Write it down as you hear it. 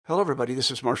Hello, everybody. This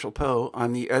is Marshall Poe.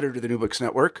 I'm the editor of the New Books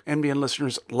Network. NBN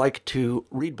listeners like to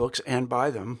read books and buy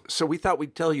them. So we thought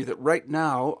we'd tell you that right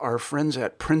now, our friends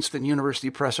at Princeton University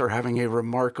Press are having a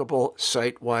remarkable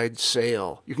site-wide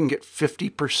sale. You can get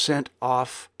 50%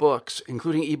 off books,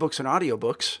 including ebooks and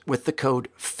audiobooks, with the code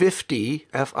 50,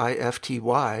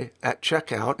 F-I-F-T-Y, at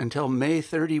checkout until May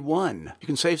 31. You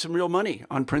can save some real money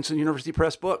on Princeton University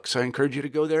Press books. I encourage you to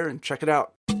go there and check it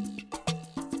out.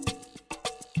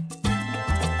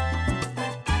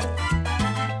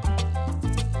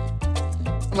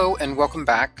 Hello and welcome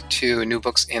back to New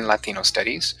Books in Latino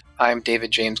Studies. I'm David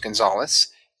James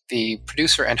Gonzalez, the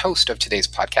producer and host of today's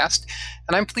podcast,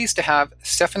 and I'm pleased to have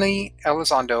Stephanie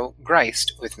Elizondo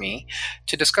Grist with me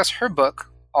to discuss her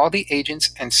book, All the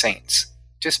Agents and Saints,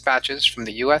 Dispatches from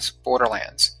the U.S.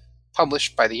 Borderlands,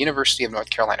 published by the University of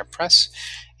North Carolina Press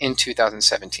in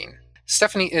 2017.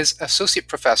 Stephanie is Associate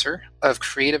Professor of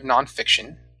Creative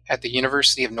Nonfiction at the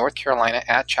University of North Carolina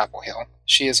at Chapel Hill.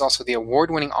 She is also the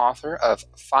award-winning author of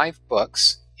 5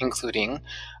 books, including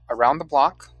Around the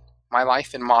Block, My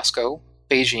Life in Moscow,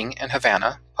 Beijing, and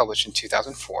Havana, published in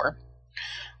 2004,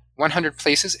 100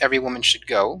 Places Every Woman Should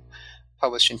Go,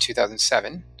 published in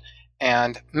 2007,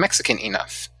 and Mexican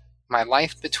Enough, My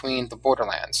Life Between the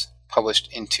Borderlands,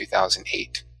 published in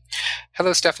 2008.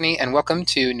 Hello, Stephanie, and welcome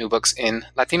to New Books in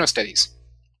Latino Studies.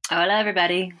 Hola,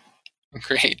 everybody.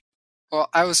 Great. Well,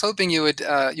 I was hoping you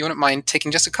wouldn't mind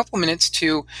taking just a couple minutes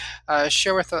to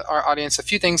share with our audience a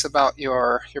few things about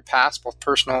your past, both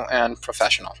personal and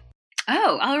professional.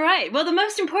 Oh, all right. Well, the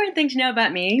most important thing to know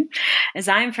about me is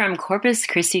I'm from Corpus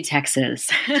Christi, Texas.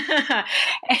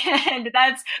 And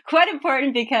that's quite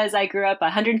important because I grew up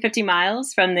 150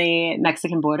 miles from the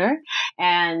Mexican border.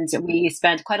 And we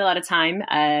spent quite a lot of time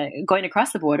going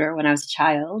across the border when I was a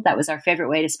child. That was our favorite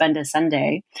way to spend a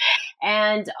Sunday.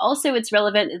 And also it's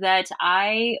relevant that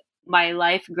my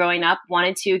life growing up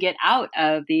wanted to get out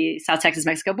of the South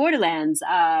Texas-Mexico borderlands.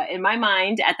 In my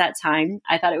mind at that time,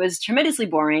 I thought it was tremendously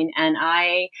boring, and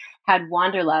I had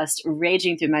wanderlust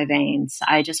raging through my veins.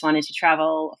 I just wanted to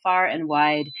travel far and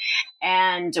wide.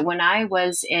 And when I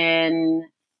was in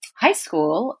high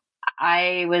school,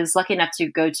 I was lucky enough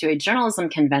to go to a journalism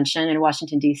convention in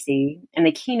Washington, D.C., and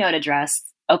the keynote address,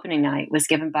 opening night, was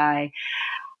given by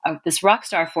this rock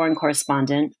star foreign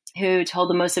correspondent who told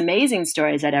the most amazing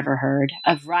stories I'd ever heard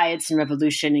of riots and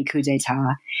revolution and coup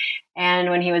d'etat. And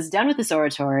when he was done with this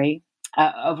oratory,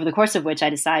 over the course of which I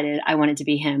decided I wanted to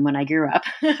be him when I grew up,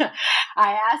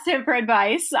 I asked him for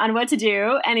advice on what to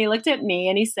do. And he looked at me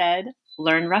and he said,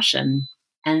 learn Russian.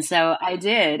 And so I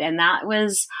did. And that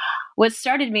was what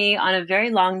started me on a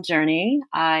very long journey.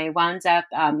 I wound up,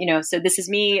 so this is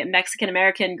me,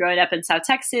 Mexican-American, growing up in South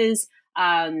Texas.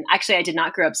 Actually, I did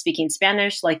not grow up speaking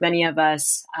Spanish like many of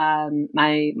us.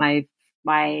 My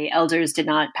elders did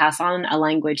not pass on a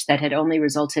language that had only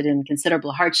resulted in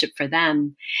considerable hardship for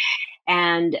them.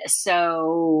 And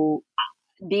so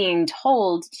being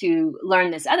told to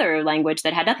learn this other language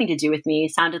that had nothing to do with me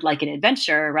sounded like an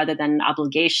adventure rather than an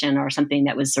obligation or something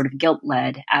that was sort of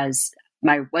guilt-led, as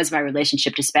was my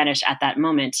relationship to Spanish at that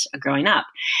moment growing up.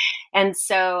 And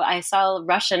so I saw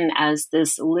Russian as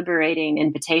this liberating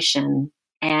invitation,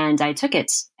 and I took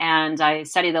it. And I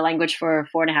studied the language for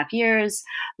 4.5 years,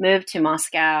 moved to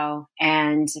Moscow,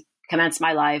 and commenced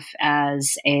my life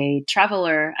as a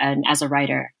traveler and as a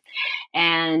writer.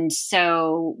 And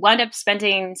so wound up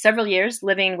spending several years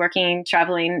living, working,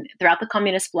 traveling throughout the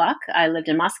communist bloc. I lived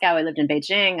in Moscow, I lived in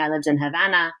Beijing, I lived in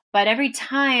Havana. But every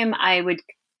time I would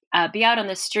be out on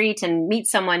the street and meet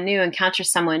someone new, encounter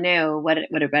someone new, what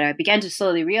I began to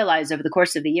slowly realize over the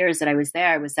course of the years that I was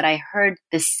there was that I heard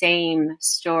the same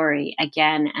story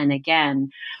again and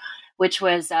again, which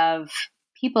was of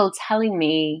people telling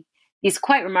me these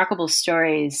quite remarkable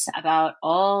stories about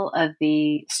all of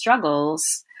the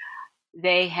struggles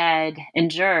they had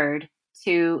endured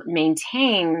to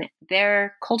maintain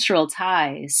their cultural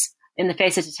ties in the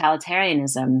face of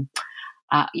totalitarianism.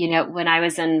 When I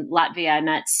was in Latvia, I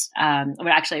met,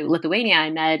 Lithuania, I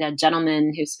met a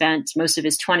gentleman who spent most of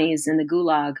his 20s in the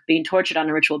Gulag being tortured on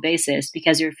a ritual basis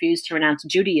because he refused to renounce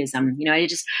Judaism. I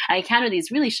encountered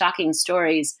these really shocking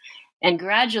stories and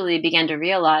gradually began to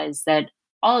realize that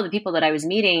all of the people that I was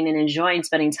meeting and enjoying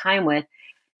spending time with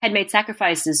had made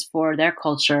sacrifices for their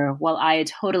culture while I had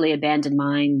totally abandoned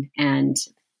mine and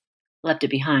left it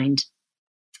behind.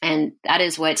 And that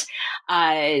is what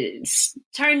turned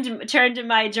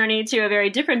my journey to a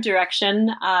very different direction.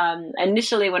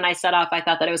 Initially, when I set off, I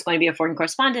thought that I was going to be a foreign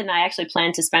correspondent, and I actually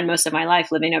planned to spend most of my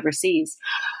life living overseas.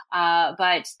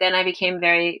 But then I became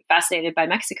very fascinated by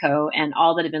Mexico and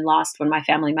all that had been lost when my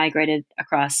family migrated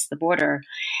across the border.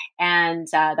 And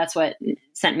that's what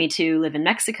sent me to live in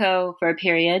Mexico for a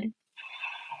period.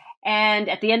 And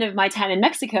at the end of my time in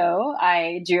Mexico,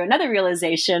 I drew another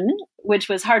realization, which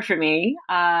was hard for me.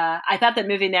 I thought that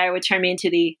moving there would turn me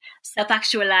into the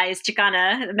self-actualized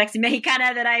Chicana, the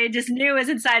Mexicana that I just knew was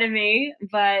inside of me.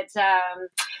 But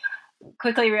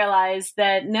quickly realized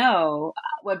that no,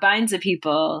 what binds a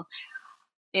people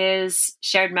is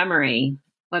shared memory.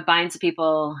 What binds a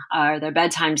people are their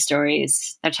bedtime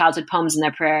stories, their childhood poems, and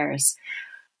their prayers.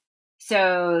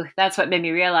 So that's what made me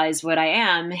realize what I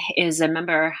am is a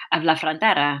member of La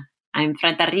Frontera. I'm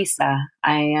fronteriza.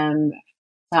 I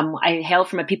hail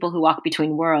from a people who walk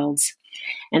between worlds.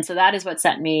 And so that is what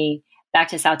sent me back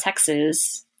to South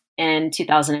Texas in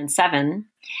 2007.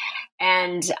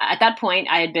 And at that point,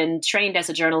 I had been trained as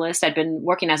a journalist. I'd been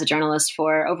working as a journalist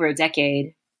for over a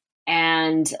decade.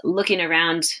 And looking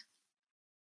around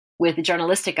with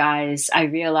journalistic eyes, I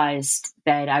realized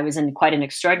that I was in quite an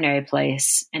extraordinary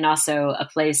place, and also a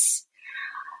place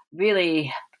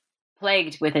really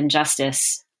plagued with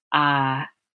injustice. And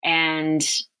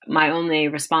my only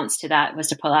response to that was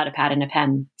to pull out a pad and a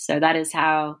pen. So that is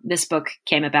how this book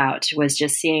came about, was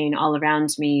just seeing all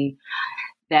around me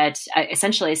that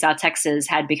essentially South Texas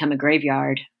had become a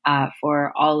graveyard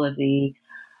for all of the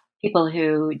people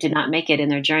who did not make it in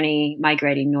their journey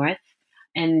migrating north.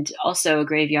 And also a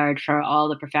graveyard for all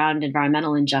the profound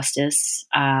environmental injustice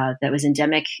that was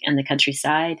endemic in the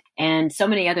countryside, and so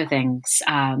many other things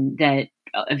that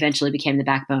eventually became the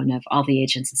backbone of all the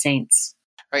Agents and Saints.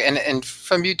 Right, and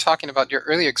from you talking about your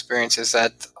early experiences,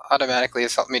 that automatically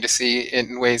has helped me to see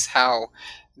in ways how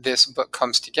this book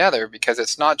comes together, because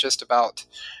it's not just about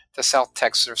the South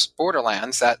Texas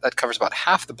borderlands, that covers about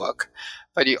half the book,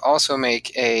 but you also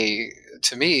make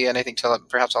to me, and I think to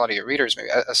perhaps a lot of your readers, maybe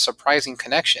a surprising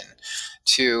connection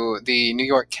to the New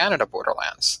York, Canada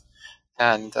borderlands.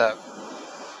 And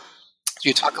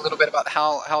you talk a little bit about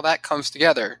how that comes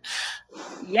together.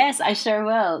 Yes, I sure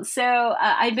will. So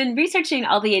I've been researching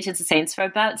all the Agents and Saints for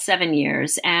about 7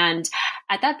 years. And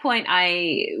at that point,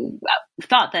 I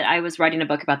thought that I was writing a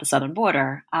book about the southern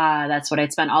border. That's what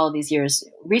I'd spent all of these years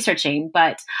researching.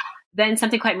 But then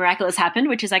something quite miraculous happened,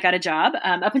 which is I got a job.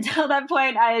 Up until that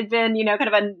point, I had been, kind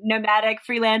of a nomadic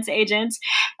freelance agent.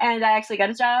 And I actually got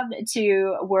a job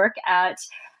to work at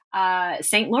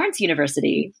St. Lawrence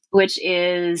University, which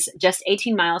is just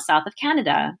 18 miles south of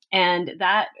Canada. And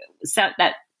that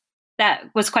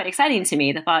was quite exciting to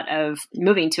me, the thought of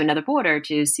moving to another border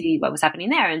to see what was happening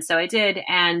there. And so I did.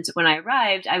 And when I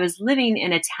arrived, I was living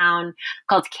in a town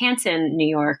called Canton, New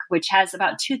York, which has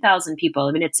about 2,000 people.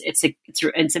 I mean,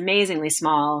 it's amazingly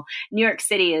small. New York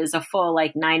City is a full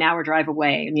 9-hour drive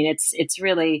away. I mean, it's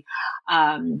really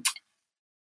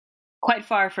quite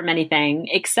far from anything,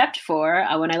 except for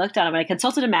when I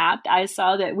consulted a map, I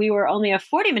saw that we were only a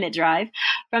 40-minute drive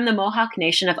from the Mohawk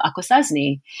Nation of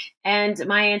Akwesasne. And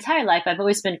my entire life, I've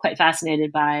always been quite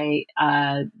fascinated by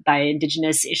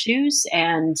indigenous issues.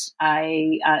 And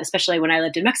I, especially when I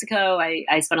lived in Mexico,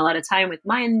 I spent a lot of time with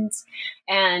Mayans,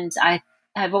 and I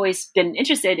have always been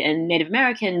interested in Native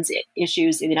Americans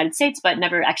issues in the United States, but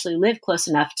never actually lived close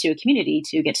enough to a community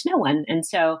to get to know one. And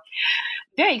so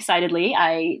very excitedly,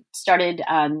 I started,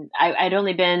 I'd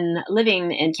only been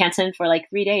living in Canton for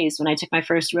 3 days when I took my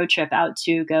first road trip out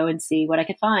to go and see what I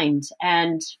could find,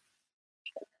 and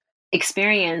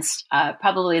experienced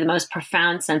probably the most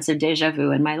profound sense of deja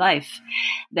vu in my life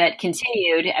that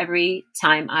continued every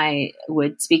time I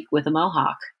would speak with a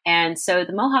Mohawk. And so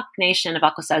the Mohawk Nation of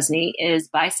Akwesasne is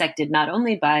bisected not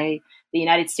only by the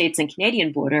United States and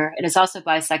Canadian border, it is also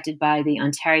bisected by the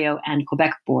Ontario and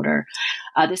Quebec border.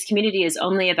 This community is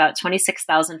only about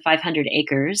 26,500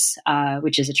 acres,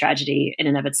 which is a tragedy in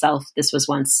and of itself. This was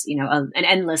once, an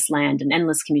endless land, an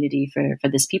endless community for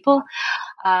this people,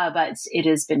 but it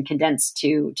has been condensed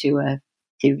to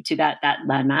that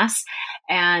landmass,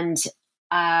 and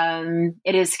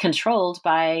it is controlled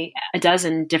by a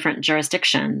dozen different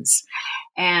jurisdictions,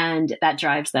 and that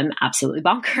drives them absolutely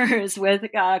bonkers with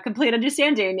complete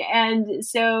understanding. And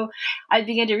so I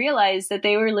began to realize that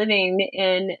they were living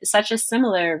in such a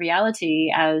similar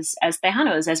reality as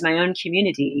Tejanos, as my own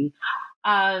community.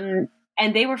 And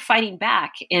they were fighting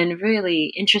back in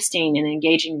really interesting and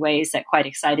engaging ways that quite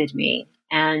excited me.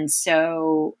 And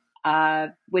so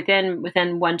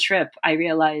within one trip, I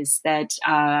realized that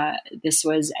this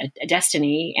was a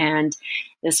destiny, and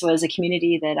this was a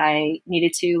community that I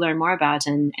needed to learn more about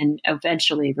and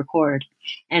eventually record.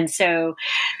 And so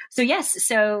yes,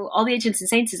 so All the Agents and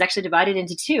Saints is actually divided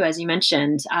into two, as you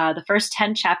mentioned. The first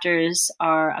 10 chapters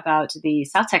are about the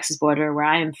South Texas border, where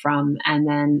I am from, and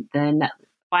then the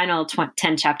final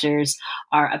 10 chapters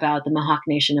are about the Mohawk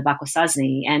Nation of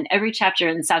Akwesasne. And every chapter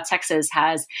in South Texas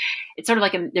it's sort of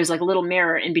like there's like a little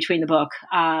mirror in between the book.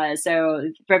 So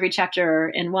for every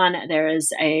chapter in one, there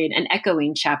is an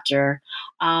echoing chapter,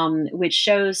 which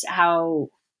shows how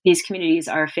these communities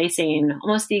are facing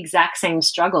almost the exact same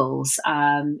struggles,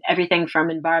 everything from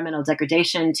environmental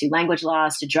degradation to language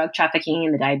loss to drug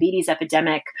trafficking, the diabetes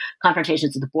epidemic,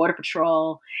 confrontations with the Border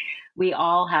Patrol. We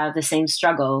all have the same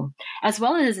struggle, as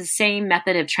well as the same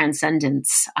method of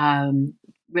transcendence.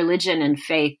 Religion and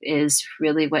faith is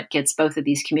really what gets both of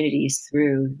these communities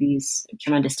through these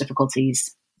tremendous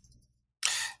difficulties.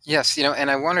 Yes, and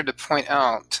I wanted to point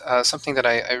out something that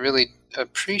I really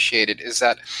appreciated is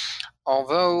that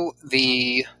although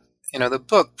the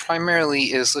book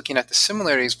primarily is looking at the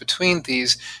similarities between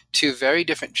these two very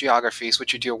different geographies,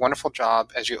 which you do a wonderful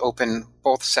job as you open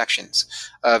both sections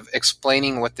of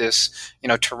explaining what this,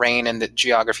 terrain and the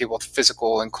geography, both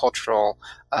physical and cultural,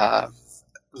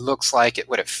 looks like,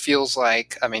 what it feels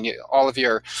like. I mean, all of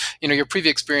your, your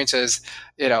previous experiences,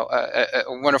 a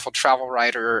wonderful travel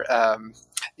writer,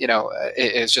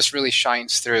 it just really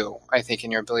shines through, I think,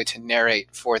 in your ability to narrate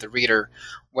for the reader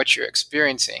what you're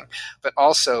experiencing, but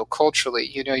also culturally,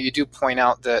 you do point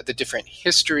out the different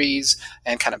histories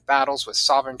and kind of battles with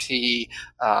sovereignty,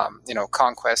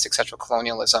 conquest, etc.,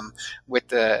 colonialism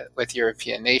with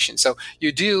European nations. So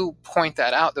you do point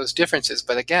that out, those differences.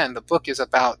 But again, the book is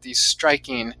about these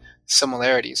striking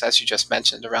similarities, as you just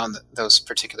mentioned, around those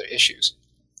particular issues.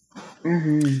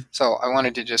 Mm-hmm. So I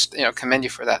wanted to just commend you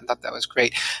for that. I thought that was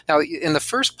great. Now, in the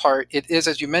first part, it is,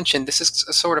 as you mentioned, this is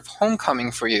a sort of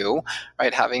homecoming for you,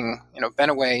 right? Having been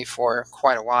away for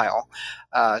quite a while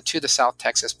to the South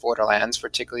Texas borderlands,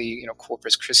 particularly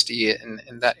Corpus Christi and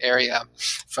in that area,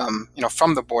 from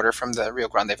the border, from the Rio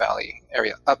Grande Valley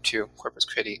area up to Corpus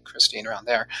Christi and around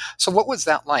there. So what was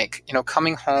that like?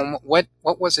 Coming home, what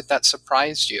was it that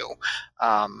surprised you?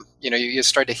 You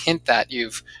started to hint that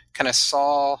you've kind of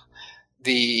saw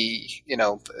the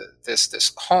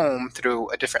this home through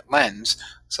a different lens.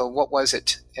 So what was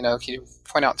it? Can you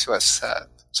point out to us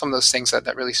some of those things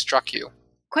that really struck you?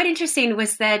 Quite interesting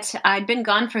was that I'd been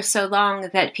gone for so long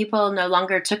that people no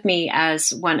longer took me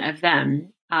as one of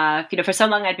them. For so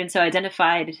long I'd been so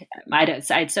identified.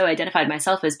 I'd so identified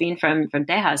myself as being from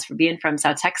Tejas, for being from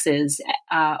South Texas.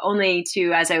 Only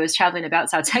to, as I was traveling about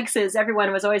South Texas,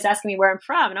 everyone was always asking me where I'm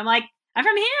from, and I'm like, I'm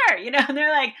from here, and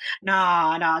they're like,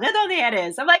 no, ¿de dónde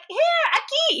eres? I'm like, here,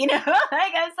 aquí,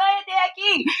 like, I'm soy de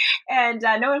aquí. And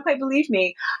no one quite believed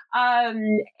me.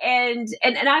 And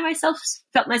I myself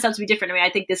felt myself to be different. I mean, I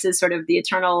think this is sort of the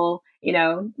eternal,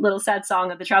 little sad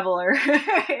song of the traveler,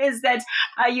 is that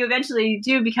you eventually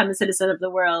do become a citizen of the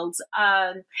world.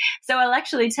 So I'll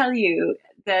actually tell you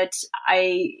that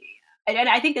I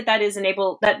think that is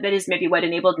maybe what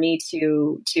enabled me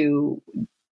to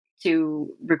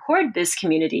record this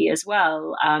community as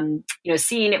well.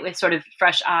 Seeing it with sort of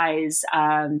fresh eyes,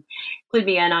 clued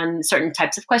me in on certain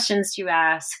types of questions to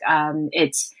ask.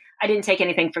 I didn't take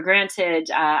anything for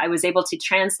granted. I was able to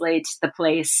translate the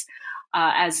place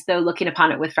as though looking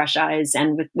upon it with fresh eyes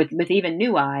and with even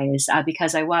new eyes,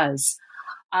 because I was.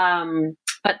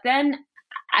 But then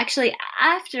actually,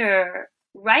 after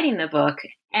writing the book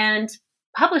and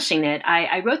publishing it,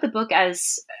 I wrote the book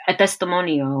as a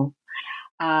testimonio,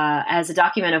 as a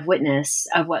document of witness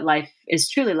of what life is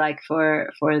truly like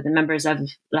for the members of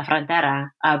La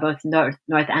Frontera, both north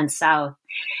and south.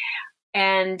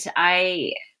 And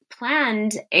I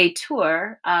planned a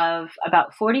tour of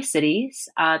about 40 cities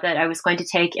that I was going to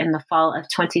take in the fall of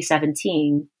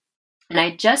 2017. And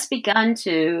I just begun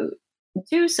to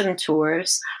do some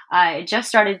tours. I just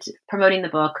started promoting the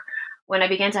book when I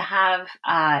began to have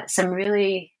some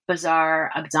really bizarre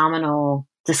abdominal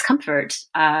discomfort.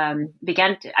 I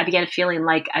began feeling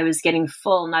like I was getting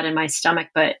full, not in my stomach,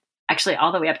 but actually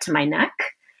all the way up to my neck,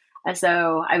 as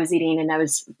though I was eating and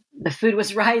the food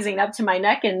was rising up to my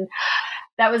neck, and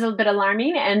that was a bit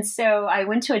alarming. And so I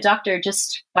went to a doctor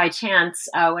just by chance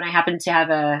when I happened to have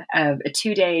a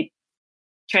 2-day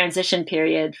transition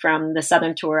period from the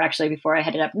southern tour, actually, before I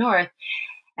headed up north.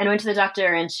 And I went to the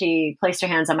doctor, and she placed her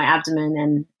hands on my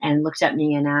abdomen and looked at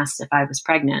me and asked if I was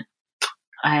pregnant.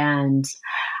 And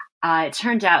it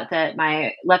turned out that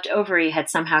my left ovary had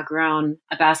somehow grown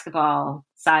a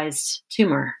basketball-sized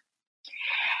tumor.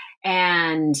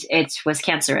 and it was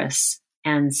cancerous.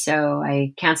 And so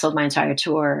I canceled my entire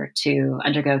tour to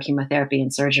undergo chemotherapy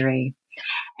and surgery.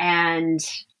 And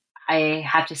I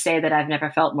have to say that I've never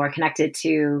felt more connected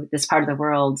to this part of the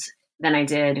world than I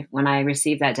did when I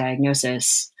received that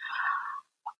diagnosis.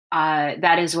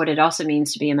 That is what it also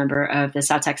means to be a member of the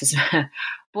South Texas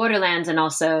borderland and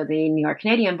also the New York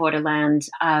Canadian borderland.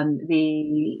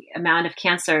 The amount of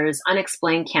cancers,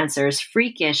 unexplained cancers,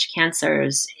 freakish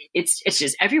cancers, it's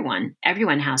just everyone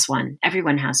has one,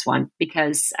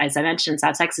 because as I mentioned,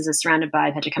 South Texas is surrounded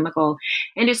by petrochemical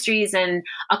industries, and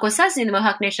Akwesasne, the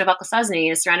Mohawk Nation of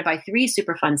Akwesasne, is surrounded by 3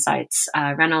 Superfund sites,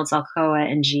 Reynolds, Alcoa,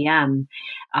 and GM,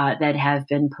 that have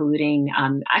been polluting.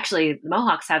 Actually, the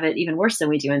Mohawks have it even worse than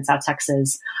we do in South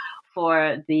Texas.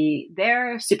 For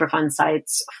their Superfund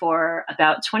sites for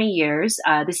about 20 years.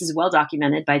 This is well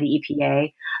documented by the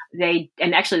EPA. The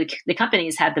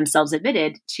companies had themselves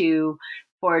admitted to,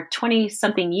 for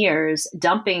 20-something years,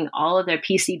 dumping all of their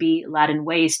PCB-laden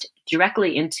waste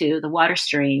directly into the water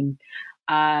stream,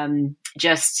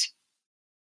 just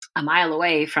a mile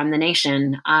away from the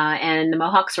nation. And the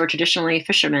Mohawks were traditionally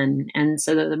fishermen. And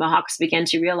so the Mohawks began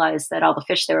to realize that all the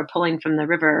fish they were pulling from the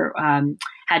river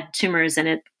had tumors in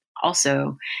it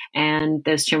also, and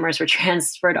those tumors were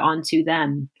transferred onto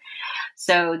them.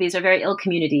 So these are very ill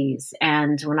communities.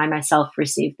 And when I myself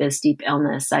received this deep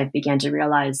illness, I began to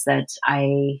realize that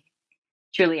I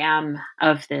truly am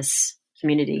of this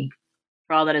community,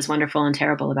 for all that is wonderful and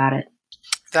terrible about it.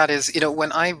 That is,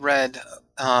 when I read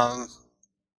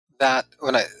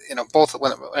when I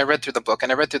read through the book,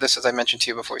 and I read through this, as I mentioned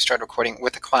to you before we started recording,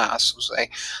 with a class.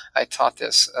 I taught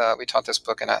this. We taught this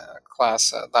book in a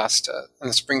class in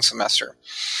the spring semester.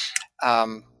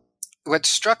 What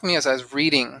struck me as I was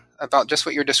reading about just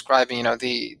what you're describing,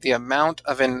 the amount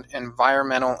of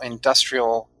environmental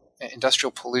industrial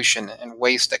pollution and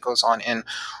waste that goes on in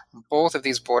both of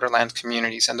these borderland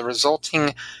communities, and the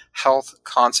resulting health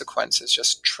consequences,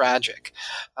 just tragic,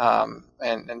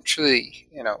 and truly,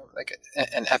 like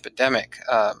an epidemic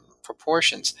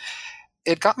proportions.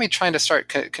 It got me trying to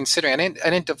start considering. I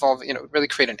didn't devolve, really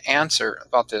create an answer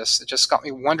about this. It just got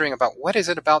me wondering about what is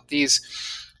it about these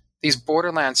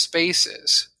borderland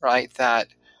spaces, right, that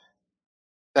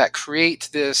create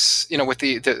this, with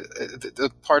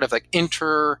the part of like and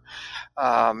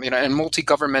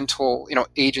multi-governmental,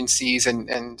 agencies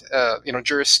and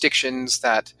jurisdictions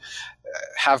that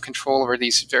have control over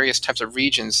these various types of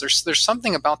regions. There's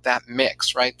something about that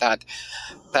mix, right, that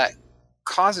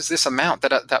causes this amount,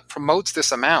 that promotes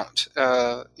this amount,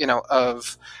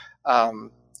 of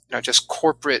just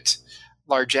corporate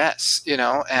largesse,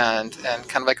 and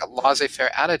kind of like a laissez-faire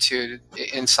attitude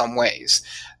in some ways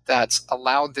that's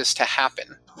allowed this to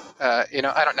happen. I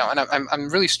don't know, and I'm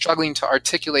really struggling to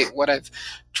articulate what I've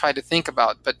tried to think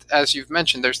about. But as you've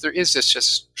mentioned, there is this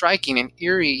just striking and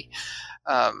eerie,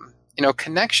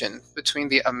 connection between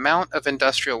the amount of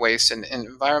industrial waste and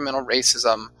environmental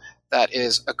racism that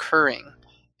is occurring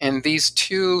in these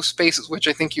two spaces, which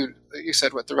I think you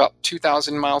said they're about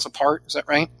 2,000 miles apart. Is that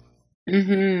right?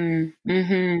 Mm-hmm.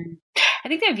 Mm-hmm. I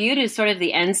think they're viewed as sort of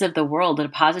the ends of the world, the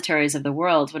depositories of the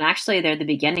world, when actually they're the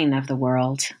beginning of the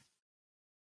world.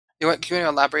 Can you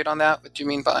elaborate on that? What do you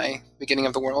mean by beginning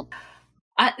of the world?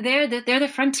 They're the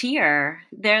frontier.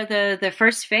 They're the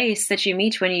first face that you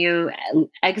meet when you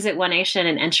exit one nation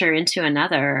and enter into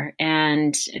another.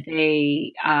 And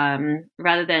they,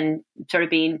 rather than sort of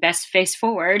being best face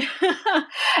forward,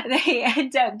 they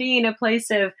end up being a place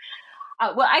of,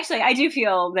 well, actually, I do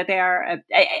feel that they are.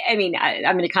 I'm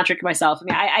going to contradict myself.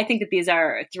 I think that these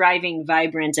are thriving,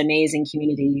 vibrant, amazing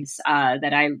communities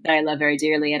that I love very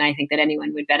dearly, and I think that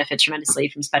anyone would benefit tremendously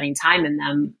from spending time in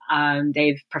them.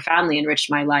 They've profoundly enriched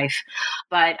my life.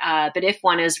 But if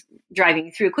one is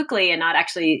driving through quickly and not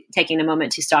actually taking a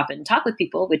moment to stop and talk with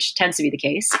people, which tends to be the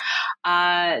case,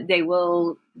 they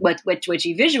will. What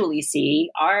you visually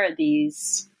see are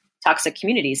these toxic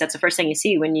communities. That's the first thing you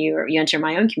see when you enter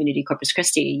my own community, Corpus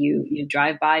Christi. You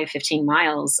drive by 15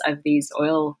 miles of these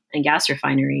oil and gas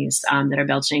refineries that are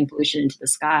belching pollution into the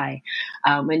sky.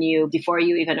 Before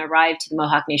you even arrive to the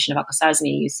Mohawk Nation of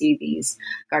Akwesasne, you see these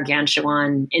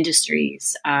gargantuan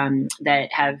industries that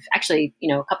have actually,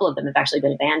 a couple of them have actually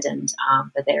been abandoned,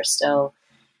 but they are still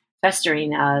festering.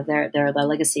 Their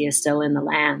legacy is still in the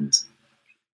land.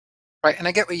 Right, and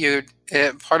I get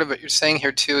part of what you're saying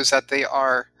here too is that these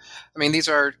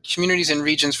are communities and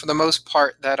regions for the most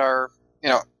part that are,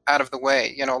 out of the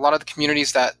way. A lot of the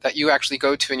communities that you actually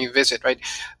go to and you visit, right,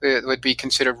 would be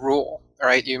considered rural,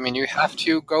 right? You have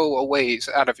to go a ways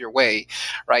out of your way,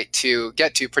 right, to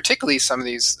get to, particularly some of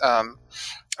these,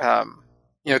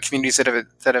 communities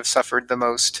that have suffered the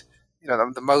most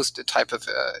the most type of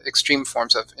extreme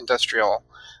forms of industrial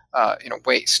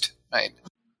waste, right?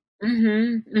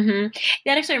 Mm-hmm, mm-hmm.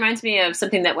 That actually reminds me of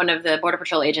something that one of the Border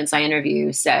Patrol agents I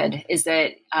interview said, is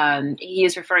that he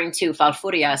is referring to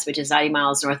Falfurrias, which is 90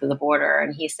 miles north of the border.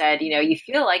 And he said, you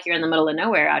feel like you're in the middle of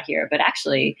nowhere out here, but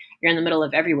actually you're in the middle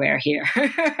of everywhere here.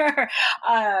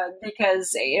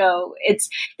 Because,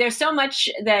 there's so much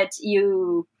that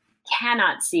you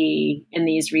cannot see in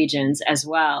these regions as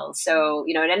well. So,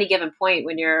 at any given point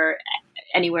when you're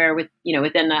anywhere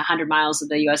within 100 miles of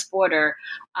the U.S. border,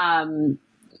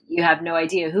 you have no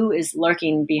idea who is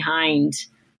lurking behind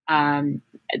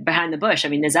the bush. I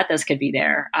mean, the Zetas could be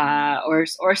there,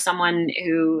 or someone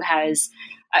who has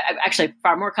actually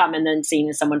far more common than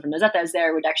seeing someone from the Zetas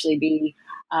there would actually be,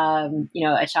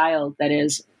 a child that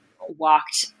is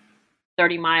walked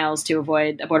 30 miles to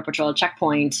avoid a Border Patrol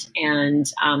checkpoint and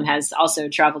has also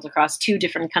traveled across 2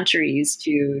 different countries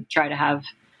to try to have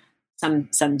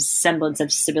some semblance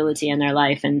of stability in their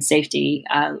life and safety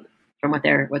from what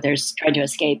they're trying to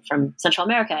escape from Central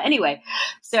America. Anyway,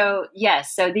 so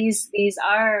yes, so these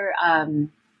are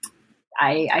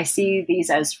I see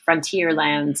these as frontier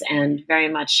lands and very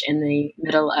much in the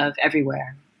middle of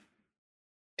everywhere.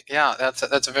 Yeah,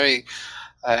 that's a very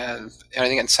I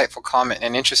think insightful comment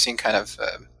and interesting kind of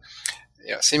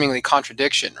seemingly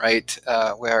contradiction, right?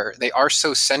 Where they are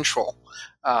so central,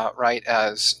 right,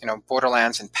 as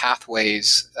borderlands and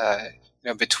pathways,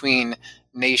 between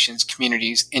nations,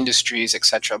 communities, industries,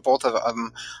 etc. Both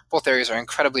areas are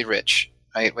incredibly rich,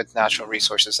 right, with natural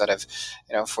resources that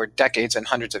have, for decades and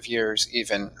hundreds of years,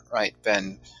 even, right,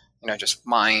 been, just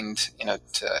mined,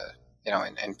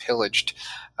 and pillaged.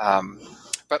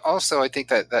 But also, I think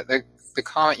that the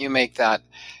comment you make that,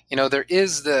 there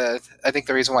is I think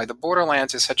the reason why the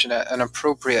borderlands is such an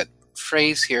appropriate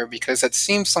phrase here, because it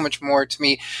seems so much more to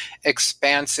me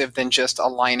expansive than just a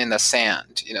line in the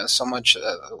sand. So much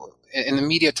in the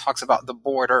media talks about the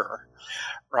border,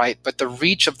 right? But the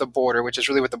reach of the border, which is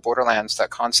really what the borderlands,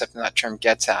 that concept and that term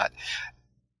gets at,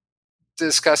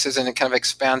 discusses and it kind of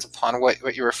expands upon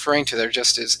what you're referring to there,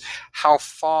 just is how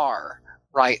far,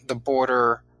 right, the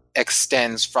border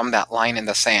extends from that line in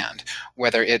the sand,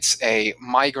 whether it's a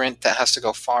migrant that has to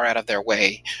go far out of their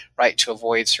way, right, to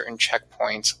avoid certain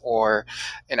checkpoints, or,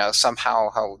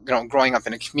 somehow growing up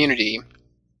in a community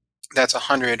that's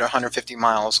 100 or 150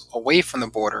 miles away from the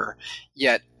border,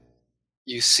 yet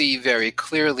you see very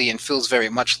clearly and feels very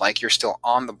much like you're still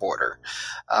on the border.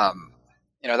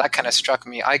 That kind of struck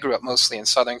me. I grew up mostly in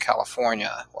Southern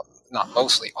California. Well, not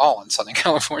mostly, all in Southern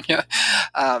California,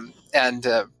 and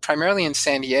primarily in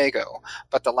San Diego.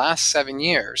 But the last 7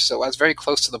 years, so I was very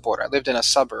close to the border. I lived in a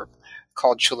suburb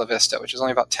called Chula Vista, which is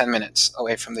only about 10 minutes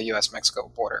away from the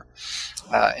U.S.-Mexico border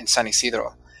in San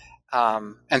Isidro.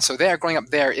 And so growing up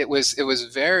there, it was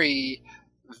very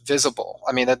visible.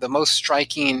 I mean, the most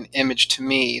striking image to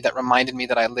me that reminded me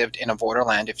that I lived in a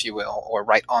borderland, if you will, or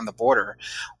right on the border,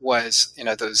 was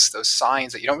those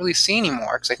signs that you don't really see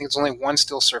anymore, because I think there's only one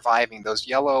still surviving. Those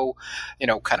yellow,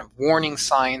 kind of warning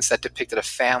signs that depicted a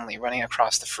family running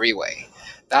across the freeway.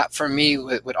 That for me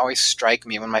would always strike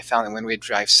me when we'd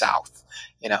drive south.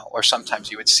 Or sometimes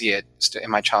you would see it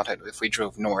in my childhood if we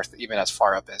drove north, even as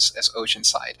far up as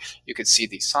Oceanside. You could see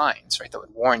these signs, right, that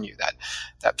would warn you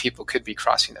that people could be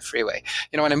crossing the freeway.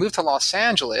 When I moved to Los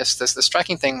Angeles, the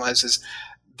striking thing is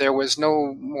there was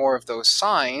no more of those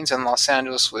signs, and Los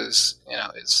Angeles was,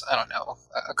 is, I don't know,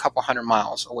 a couple 100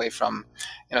 miles away from,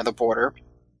 the border.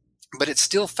 But it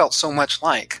still felt so much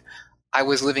like I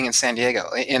was living in San Diego,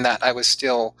 in that I was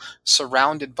still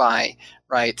surrounded by,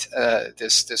 right,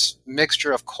 this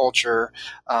mixture of culture.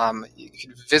 You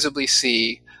could visibly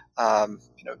see,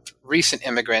 recent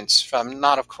immigrants from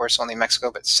not, of course, only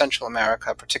Mexico, but Central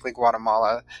America, particularly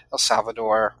Guatemala, El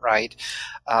Salvador, right?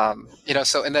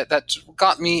 So and that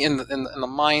got me in the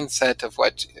mindset of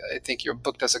what I think your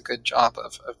book does a good job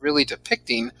of really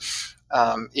depicting.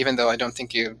 Even though I don't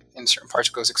think you, in certain parts,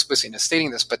 goes explicitly into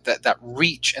stating this, but that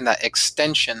reach and that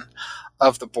extension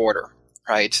of the border,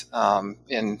 right?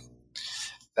 In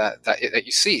that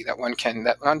you see, that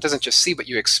one doesn't just see, but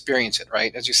you experience it,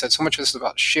 right? As you said, so much of this is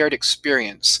about shared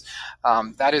experience.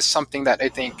 That is something that I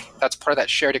think that's part of that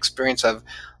shared experience of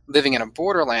living in a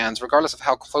borderlands, regardless of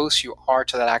how close you are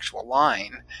to that actual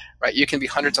line, right? You can be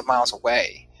hundreds of miles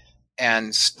away,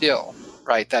 and still,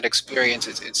 right, that experience,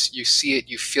 it's you see it,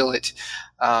 you feel it,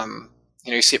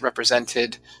 you see it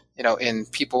represented, in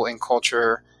people, in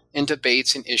culture, in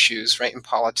debates, in issues, right, in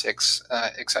politics,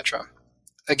 etc.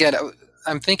 Again,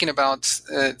 I'm thinking about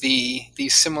the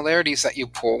similarities that you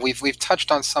pull. We've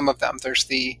touched on some of them. There's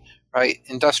the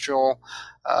industrial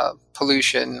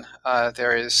pollution.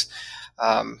 There is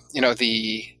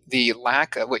the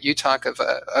lack of what you talk of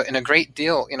in a great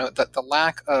deal, the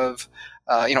lack of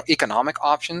economic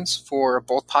options for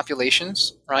both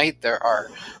populations, right? There are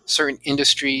certain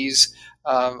industries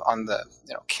on the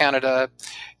Canada,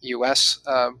 U.S.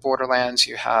 Borderlands.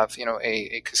 You have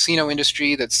a casino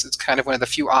industry that's kind of one of the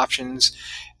few options,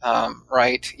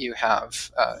 right? You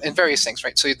have and various things,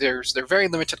 right? So there are very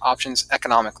limited options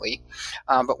economically.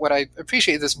 But what I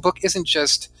appreciate, this book isn't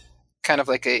just kind of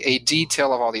like a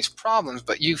detail of all these problems,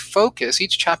 but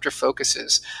each chapter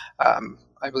focuses,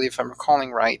 I believe if I'm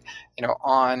recalling right,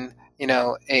 on,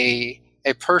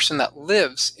 a person that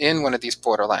lives in one of these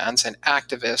borderlands, an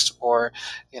activist or,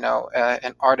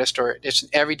 an artist, or it's an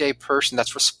everyday person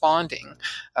that's responding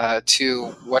to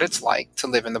what it's like to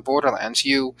live in the borderlands.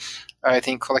 You, I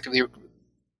think, collectively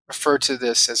refer to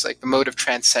this as like the mode of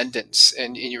transcendence,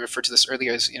 and you referred to this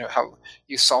earlier as how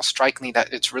you saw strikingly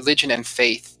that it's religion and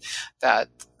faith that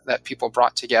people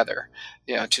brought together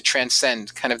to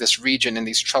transcend kind of this region and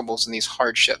these troubles and these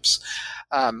hardships.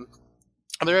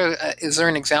 Is there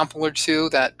an example or two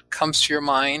that comes to your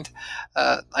mind?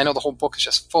 I know the whole book is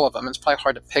just full of them. It's probably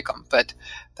hard to pick them, but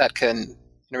that can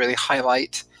really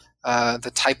highlight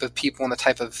the type of people and the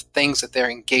type of things that they're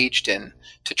engaged in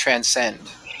to transcend.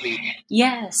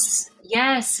 Yes.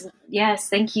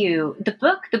 Thank you. The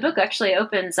book actually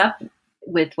opens up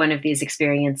with one of these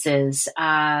experiences.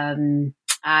 I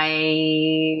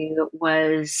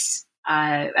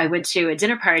went to a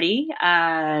dinner party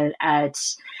at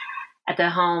the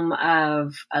home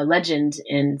of a legend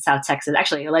in South Texas,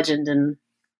 actually a legend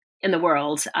in the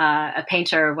world, a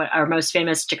painter, our most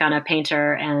famous Chicana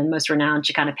painter and most renowned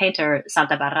Chicana painter,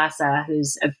 Santa Barraza,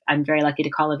 I'm very lucky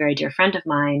to call a very dear friend of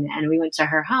mine. And we went to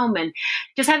her home and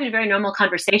just having a very normal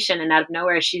conversation. And out of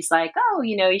nowhere, she's like, "Oh,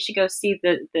 you should go see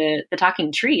the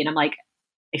talking tree." And I'm like,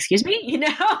 "Excuse me?"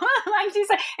 Like she's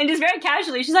like, and just very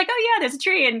casually, she's like, "Oh yeah, there's a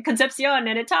tree in Concepcion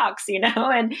and it talks, and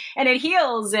it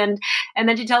heals." And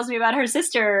then she tells me about her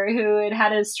sister who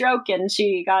had a stroke and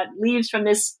she got leaves from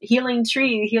this healing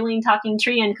talking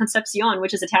tree in Concepcion,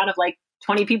 which is a town of like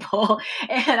 20 people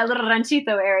in a little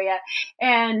ranchito area.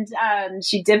 And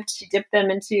she dipped them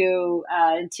into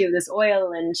this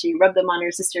oil and she rubbed them on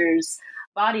her sister's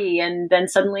body, and then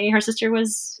suddenly her sister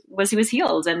was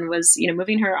healed and was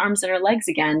moving her arms and her legs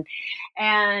again.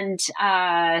 And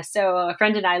so a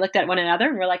friend and I looked at one another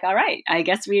and we're like, all right, I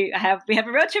guess we have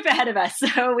a road trip ahead of us.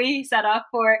 So we set off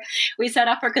for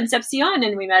Concepcion,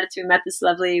 and we met this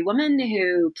lovely woman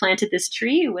who planted this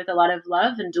tree with a lot of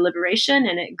love and deliberation,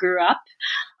 and it grew up.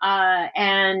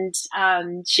 And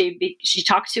she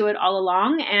talked to it all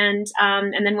along, and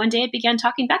then one day it began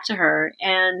talking back to her,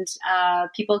 and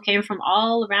people came from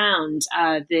all around.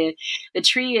 The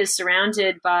tree is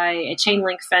surrounded by a chain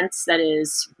link fence that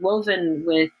is woven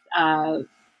with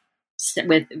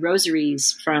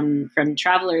rosaries from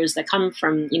travelers that come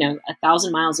from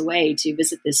 1,000 miles away to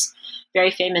visit this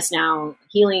very famous now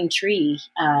healing tree.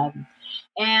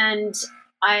 And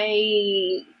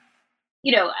I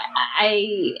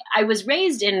was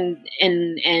raised in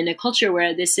a culture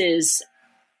where this is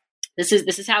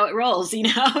how it rolls. There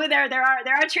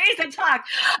are trees that talk.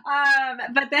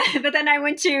 But then I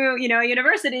went to a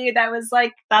university that was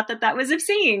like thought that was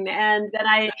obscene, and then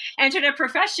I entered a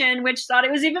profession which thought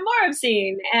it was even more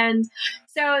obscene. And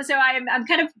so I'm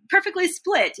kind of perfectly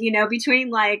split, between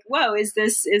like, whoa, is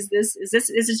this tree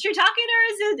talking, or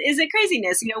is it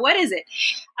craziness? What is it?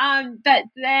 But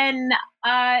then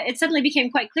it suddenly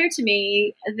became quite clear to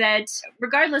me that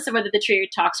regardless of whether the tree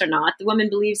talks or not, the woman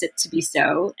believes it to be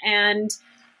so. And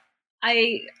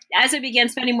as I began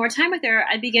spending more time with her,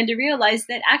 I began to realize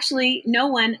that actually no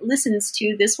one listens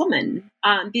to this woman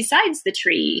besides the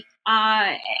tree.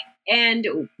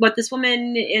 And what this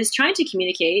woman is trying to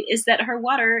communicate is that her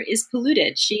water is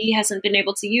polluted. She hasn't been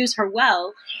able to use her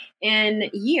well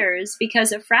in years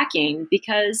because of fracking,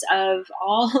 because of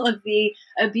all of the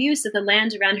abuse that the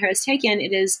land around her has taken.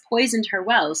 It has poisoned her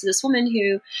well. So this woman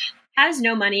who has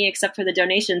no money except for the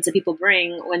donations that people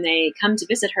bring when they come to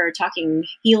visit her talking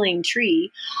healing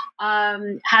tree,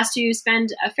 has to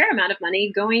spend a fair amount of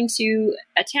money going to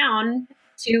a town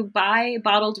to buy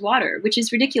bottled water, which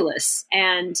is ridiculous.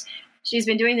 And she's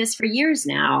been doing this for years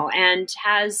now and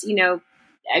has,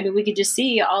 we could just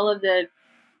see all of the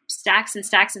stacks and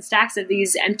stacks and stacks of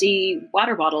these empty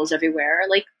water bottles everywhere.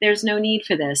 Like, there's no need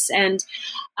for this. And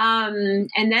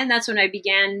And then that's when I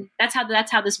began. That's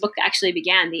how this book actually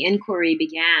began. The inquiry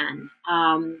began.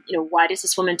 Why does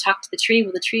this woman talk to the tree?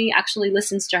 Well, the tree actually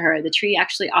listens to her. The tree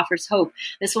actually offers hope.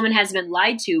 This woman has been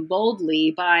lied to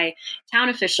boldly by town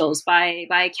officials,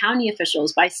 by county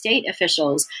officials, by state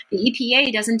officials. The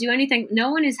EPA doesn't do anything.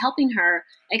 No one is helping her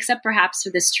except perhaps for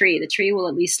this tree. The tree will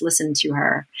at least listen to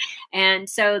her. And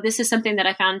so this is something that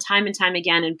I found time and time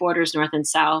again in Borders North and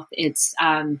South. It's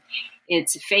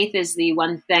faith is the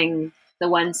one thing, the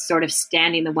one sort of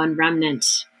standing, the one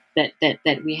remnant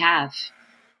that we have.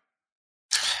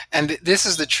 And this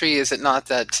is the tree, is it not,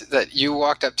 that you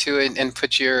walked up to and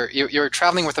put you're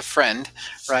traveling with a friend,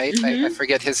 right? Mm-hmm. I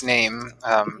forget his name.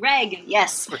 Greg,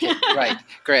 yes. Okay, right,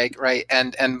 Greg, right.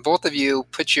 And both of you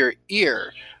put your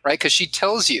ear, right? Because she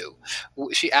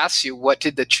asks you, what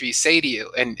did the tree say to you?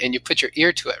 And you put your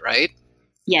ear to it, right?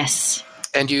 Yes.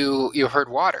 And you heard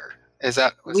water. Was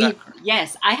that correct?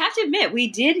 Yes, I have to admit we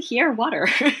did hear water,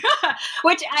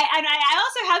 which I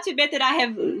also have to admit that I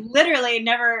have literally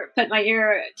never put my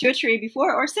ear to a tree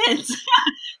before or since.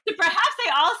 So perhaps they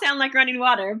all sound like running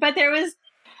water, but there was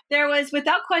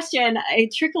without question a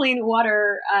trickling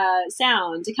water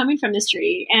sound coming from this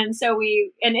tree, and so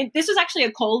this was actually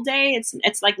a cold day.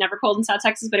 It's like never cold in South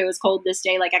Texas, but it was cold this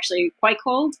day, like actually quite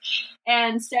cold.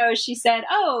 And so she said,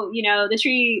 "Oh, the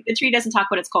tree doesn't talk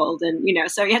when it's cold, and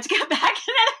so you have to come back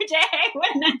another day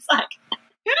when it's like."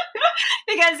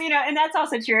 Because and that's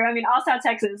also true. I mean, all South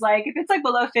Texas, like if it's like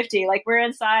below 50, like we're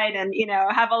inside and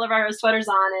have all of our sweaters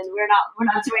on, and we're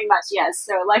not doing much. Yes,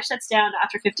 so life shuts down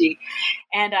after 50,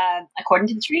 and according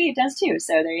to the tree, it does too.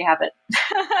 So there you have it.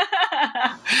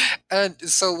 And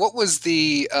so, what was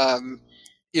the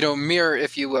mirror,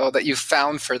 if you will, that you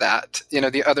found for that?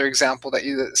 The other example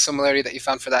the similarity that you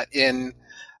found for that in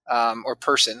or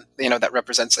person, that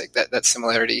represents like that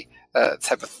similarity.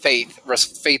 Type of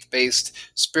faith-based,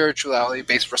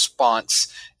 spirituality-based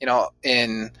response,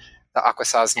 in the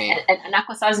Akwesasne. And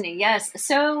Akwesasne, yes.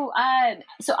 So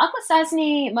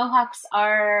Akwesasne Mohawks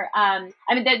are,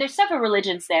 there's several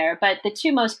religions there, but the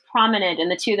two most prominent and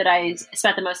the two that I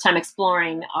spent the most time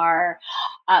exploring are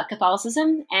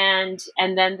Catholicism and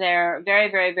then their very,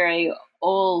 very, very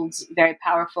old, very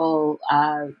powerful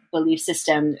belief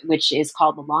system, which is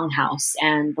called the Longhouse.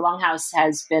 And the Longhouse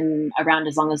has been around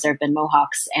as long as there have been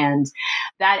Mohawks. And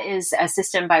that is a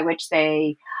system by which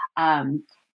they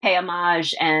pay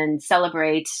homage and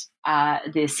celebrate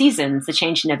the seasons, the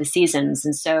changing of the seasons.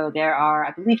 And so there are,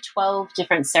 I believe, 12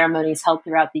 different ceremonies held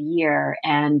throughout the year,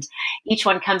 and each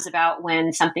one comes about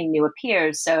when something new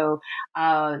appears. So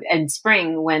in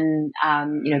spring, when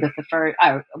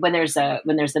when there's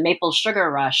the maple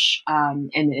sugar rush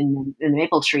in the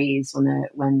maple trees,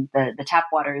 when the tap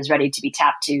water is ready to be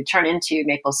tapped to turn into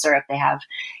maple syrup, they have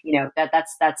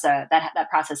that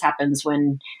process happens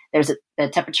when the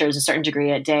temperature is a certain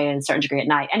degree at day and a certain degree at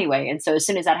night anyway. And so as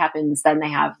soon as that happens, then they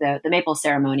have the maple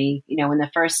ceremony. When the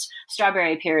first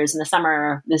strawberry appears in the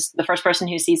summer, the first person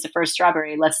who sees the first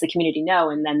strawberry lets the community know.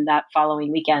 And then that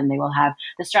following weekend, they will have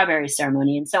the strawberry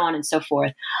ceremony and so on and so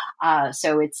forth.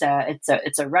 So it's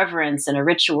a reverence and a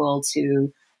ritual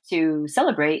to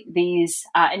celebrate these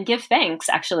and give thanks.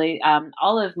 Actually,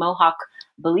 all of Mohawk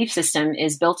belief system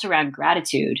is built around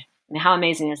gratitude. And how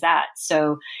amazing is that?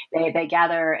 So they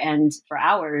gather and for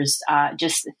hours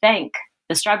just thank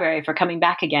the strawberry for coming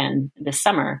back again this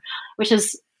summer, which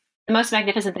is the most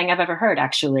magnificent thing I've ever heard,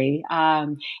 actually.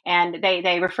 And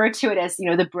they refer to it as,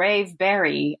 the brave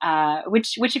berry,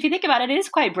 which if you think about it, it is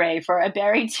quite brave for a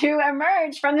berry to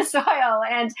emerge from the soil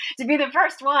and to be the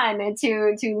first one and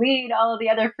to lead all of the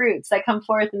other fruits that come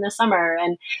forth in the summer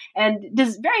and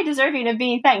very deserving of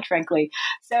being thanked, frankly.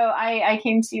 So I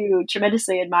came to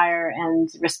tremendously admire and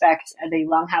respect the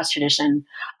Longhouse tradition.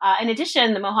 In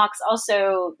addition, the Mohawks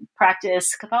also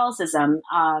practice Catholicism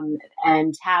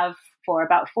and have for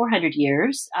about 400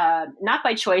 years, not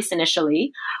by choice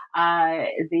initially.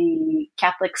 The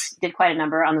Catholics did quite a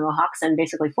number on the Mohawks and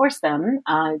basically forced them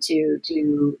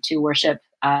to worship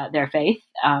their faith.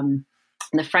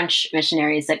 The French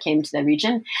missionaries that came to the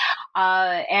region.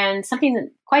 And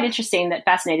something quite interesting that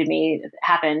fascinated me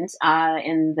happened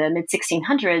in the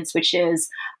mid-1600s, which is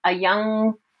a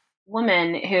young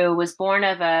woman who was born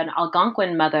of an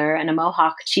Algonquin mother and a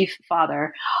Mohawk chief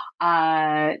father,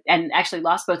 and actually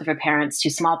lost both of her parents to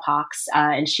smallpox.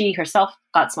 And she herself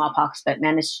got smallpox, but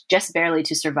managed just barely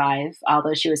to survive,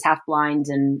 although she was half blind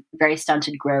and very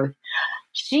stunted growth.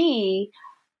 She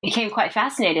became quite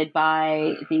fascinated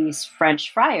by these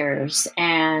French friars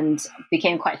and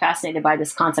became quite fascinated by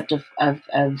this concept of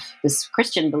this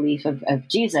Christian belief of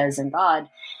Jesus and God.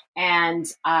 And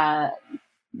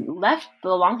left the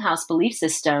Longhouse belief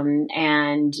system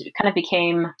and kind of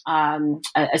became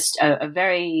a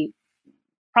very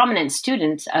prominent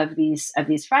student of these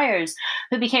friars,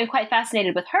 who became quite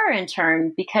fascinated with her in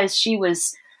turn because she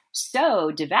was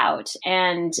so devout,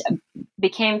 and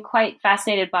became quite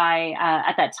fascinated by,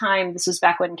 at that time, this was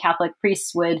back when Catholic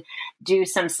priests would do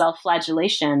some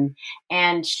self-flagellation,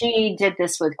 and she did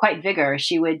this with quite vigor.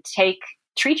 She would take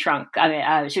she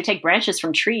would take branches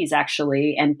from trees,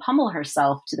 actually, and pummel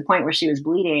herself to the point where she was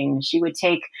bleeding. She would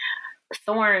take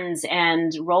thorns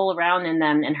and roll around in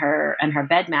them in her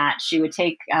bed mat. She would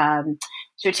take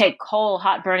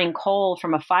hot burning coal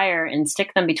from a fire and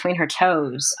stick them between her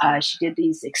toes. She did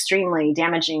these extremely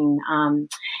damaging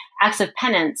acts of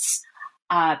penance,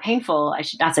 painful. I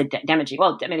should not say damaging.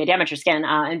 Well, I mean, they damage her skin,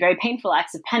 and very painful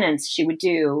acts of penance she would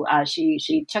do.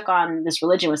 She took on this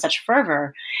religion with such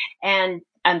fervor, and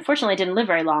unfortunately didn't live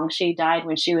very long. She died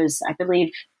when she was, I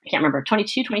believe, I can't remember,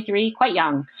 22, 23, quite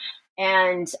young.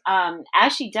 And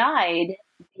as she died,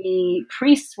 the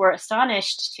priests were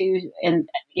astonished and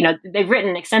they've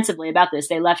written extensively about this.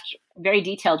 They left very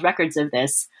detailed records of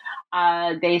this.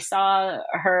 They saw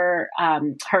her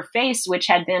face, which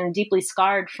had been deeply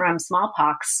scarred from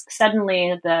smallpox.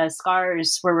 Suddenly, the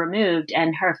scars were removed,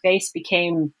 and her face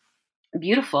became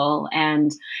beautiful,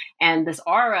 and this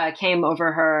aura came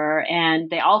over her, and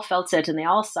they all felt it, and they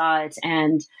all saw it,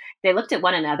 and they looked at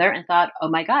one another and thought, "Oh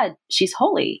my God, she's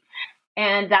holy."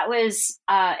 And that was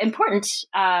important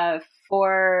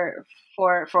for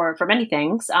many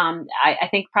things. I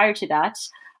think prior to that,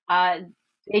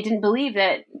 they didn't believe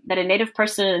that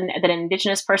an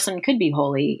indigenous person could be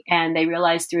holy, and they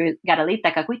realized through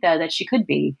Garalita Caquita that she could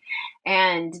be.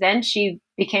 And then she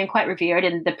became quite revered,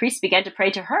 and the priests began to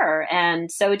pray to her, and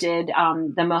so did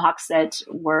the Mohawks that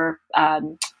were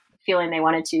feeling they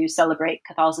wanted to celebrate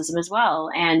Catholicism as well.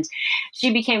 And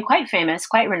she became quite famous,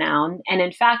 quite renowned. And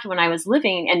in fact, when I was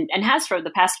living, and has for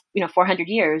the past 400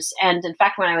 years, and in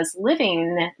fact, when I was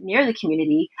living near the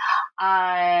community,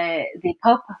 the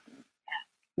Pope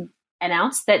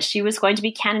announced that she was going to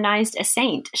be canonized a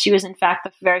saint. She was in fact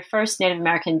the very first Native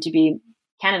American to be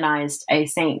canonized a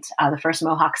saint, the first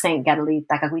Mohawk saint, Garalita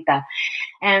Caquita.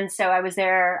 And so I was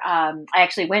there. I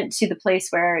actually went to the place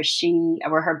where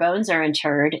her bones are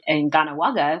interred in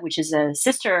Ganawaga, which is a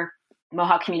sister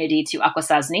Mohawk community to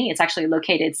Akwesasne. It's actually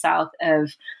located south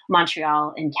of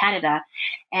Montreal in Canada.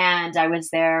 And I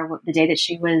was there the day that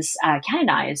she was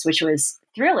canonized, which was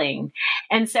thrilling.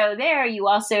 And so there you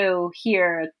also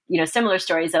hear, similar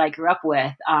stories that I grew up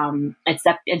with,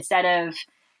 except instead of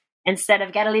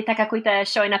Garalita Caquita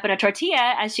showing up in a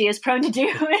tortilla, as she is prone to do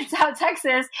in South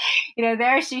Texas,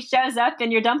 there she shows up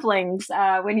in your dumplings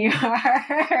when you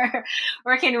are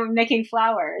making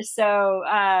flowers. So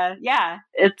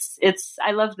it's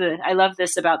I love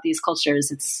this about these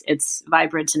cultures. It's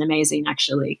vibrant and amazing,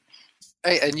 actually.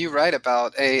 And you write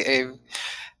about a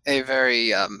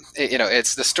very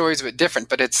it's the story's a bit different,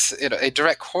 but it's a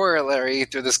direct corollary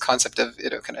through this concept of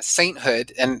kind of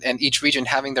sainthood and each region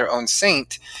having their own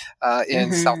saint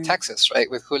in South Texas,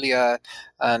 right, with Julia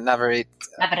Navarrete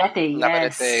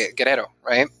Guerrero,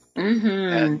 right,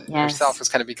 and herself has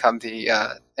kind of become the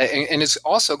and is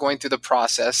also going through the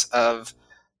process of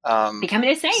becoming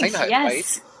a saint, sainthood, yes.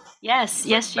 Right? Yes,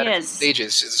 she is.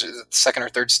 Stages, she's second or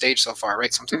third stage so far,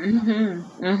 right? Something.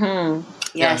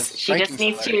 Yes, she just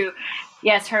needs to.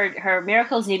 Yes, her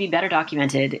miracles need to be better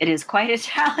documented. It is quite a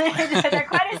challenge. They're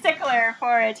quite a stickler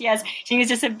for it. Yes, she needs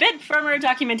just a bit firmer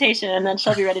documentation, and then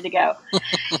she'll be ready to go.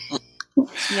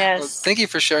 Yes. Well, thank you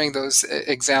for sharing those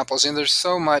examples. And there's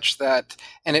so much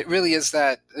and it really is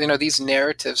that, these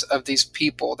narratives of these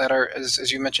people that are,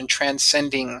 as you mentioned,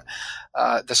 transcending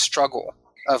the struggle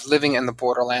of living in the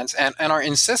borderlands and are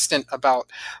insistent about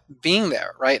being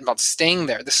there, right? About staying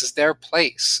there. This is their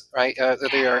place, right? Whether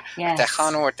you're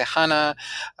Tejano or Tejana,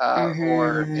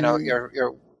 or,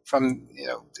 you're from,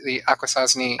 the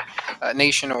Akwesasne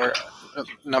nation or a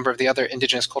number of the other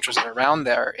indigenous cultures that are around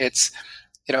there. It's,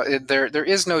 there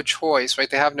is no choice, right?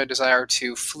 They have no desire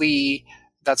to flee.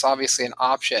 That's obviously an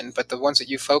option, but the ones that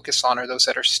you focus on are those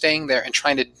that are staying there and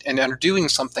trying to and are doing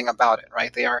something about it,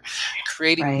 right? They are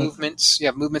creating movements. You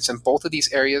have movements in both of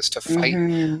these areas to fight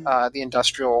the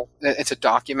industrial, and to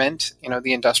document,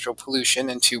 the industrial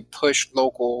pollution and to push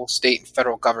local, state, and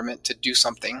federal government to do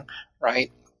something,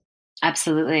 right?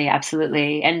 Absolutely,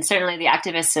 absolutely, and certainly the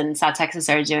activists in South Texas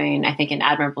are doing, I think, an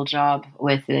admirable job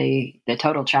with the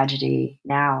total tragedy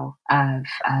now of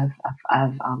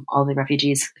all the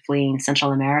refugees fleeing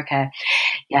Central America.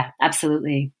 Yeah,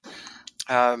 absolutely.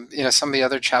 Some of the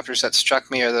other chapters that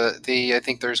struck me are the I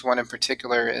think there's one in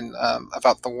particular in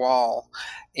about the wall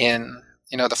in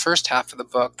the first half of the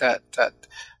book that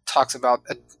talks about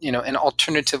an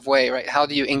alternative way, right? How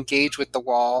do you engage with the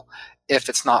wall if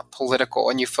it's not political?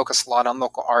 And you focus a lot on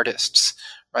local artists,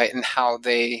 right, and how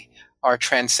they are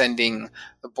transcending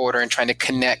the border and trying to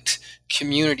connect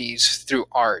communities through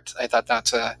art. I thought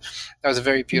that was a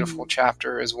very beautiful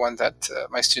chapter, is one that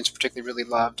my students particularly really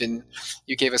loved. And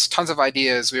you gave us tons of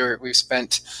ideas. We've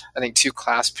spent, I think, 2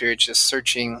 class periods just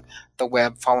searching the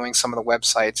web, following some of the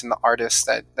websites and the artists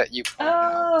that you pointed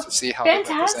out to see how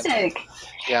fantastic.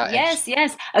 Yeah.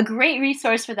 Yes. A great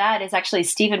resource for that is actually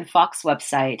Stephen Falk's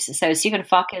website. So Stephen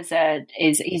Falk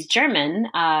he's German.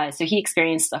 So he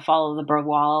experienced the fall of the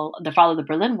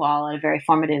Berlin Wall at a very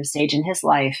formative stage in his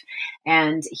life.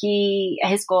 And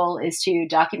his goal is to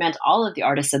document all of the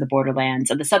artists of the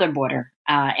borderlands, of the southern border.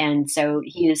 And so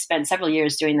he has spent several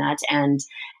years doing that and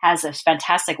has a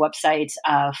fantastic website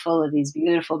full of these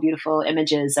beautiful, beautiful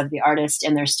images of the artist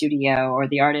in their studio or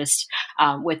the artist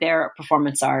with their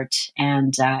performance art.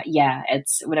 And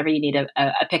it's whenever you need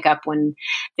a pickup when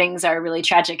things are really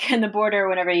tragic in the border,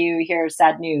 whenever you hear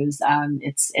sad news,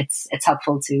 it's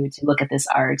helpful to look at this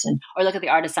art or look at the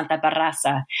art of Santa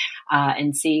Barraza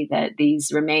and see that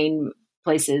these remain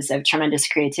places of tremendous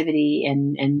creativity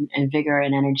and vigor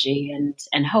and energy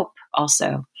and hope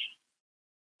also.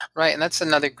 Right. And that's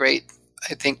another great,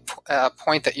 I think,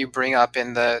 point that you bring up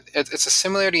it's a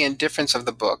similarity and difference of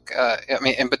the book.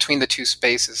 In between the two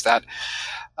spaces that,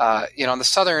 on the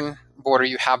southern border,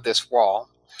 you have this wall,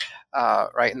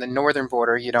 right? In the northern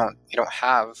border, you don't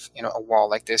have, a wall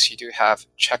like this. You do have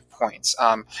checkpoints.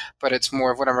 But it's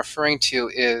more of what I'm referring to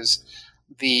is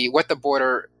what the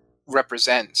border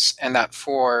represents, and that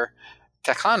for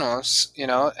Tejanos,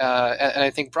 and I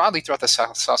think broadly throughout the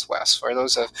Southwest, for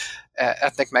those of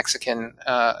ethnic Mexican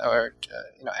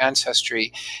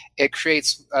ancestry, it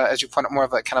creates, as you point out, more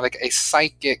of a kind of like a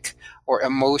psychic or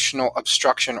emotional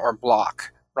obstruction or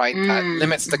block, right? That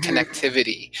limits the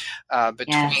connectivity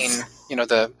between,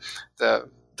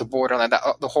 the borderland,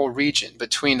 the whole region,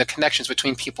 between the connections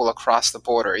between people across the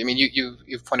border. I mean,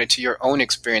 you've pointed to your own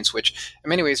experience, which in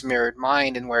many ways mirrored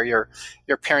mine, and where your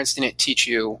parents didn't teach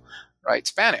you, right,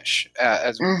 Spanish,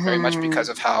 as very much because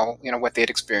of how, what they had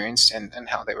experienced and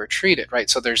how they were treated, right?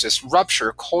 So there's this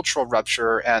rupture, cultural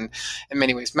rupture, and in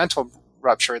many ways mental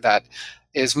rupture that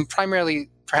is primarily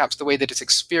perhaps the way that it's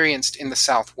experienced in the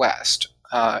Southwest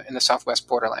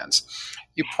borderlands.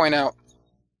 You point out,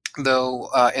 though,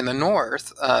 in the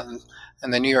North,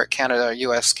 in the New York, Canada,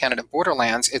 U.S., Canada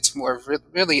borderlands, it's more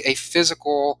really a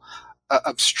physical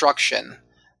obstruction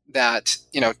that,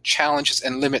 challenges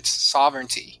and limits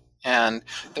sovereignty. And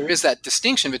there is that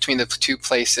distinction between the two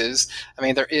places. I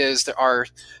mean, there are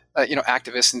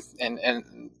activists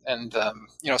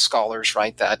and scholars,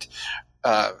 right, that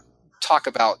talk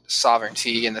about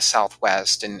sovereignty in the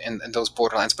Southwest and those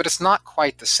borderlands, but it's not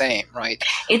quite the same, right?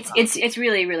 It's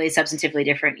really, really substantively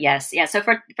different. Yes. Yeah. So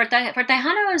for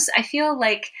Tejanos, I feel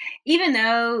like even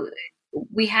though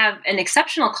we have an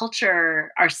exceptional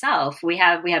culture ourselves, we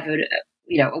have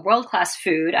a world-class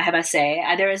food, I must say.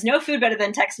 There is no food better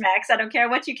than Tex-Mex. I don't care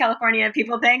what you California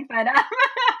people think, but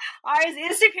ours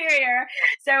is superior.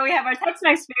 So we have our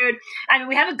Tex-Mex food. I mean,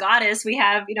 we have a goddess. We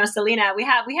have, Selena. We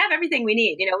have everything we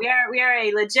need. We are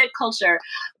a legit culture,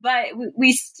 but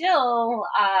we still,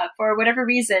 for whatever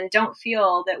reason, don't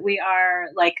feel that we are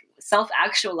like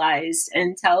self-actualized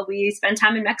until we spend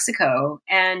time in Mexico.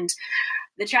 And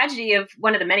the tragedy of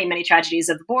one of the many, many tragedies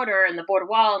of the border and the border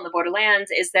wall and the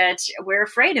borderlands is that we're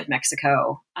afraid of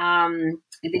Mexico.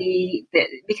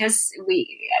 Because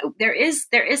there is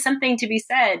something to be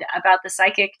said about the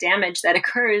psychic damage that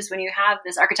occurs when you have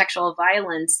this architectural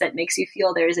violence that makes you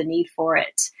feel there is a need for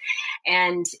it.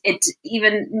 And it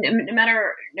even, no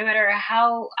matter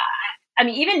how, I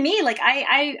mean, even me, like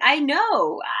I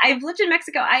know I've lived in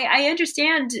Mexico. I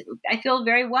understand. I feel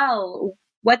very well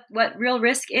what real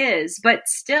risk is, but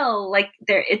still, like,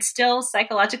 it's still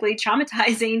psychologically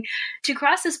traumatizing to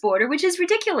cross this border, which is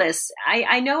ridiculous.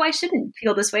 I know I shouldn't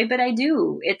feel this way, but I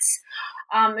do. It's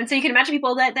and so you can imagine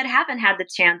people that haven't had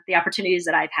the opportunities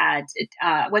that I've had,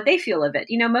 what they feel of it.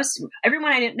 No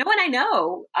one I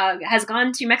know has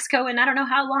gone to Mexico in I don't know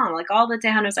how long. Like all the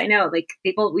Tejanos I know, like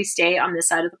people, we stay on this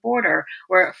side of the border.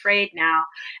 We're afraid now,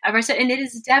 and it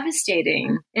is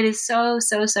devastating. It is so,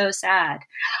 so, so sad.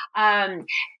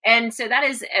 And so that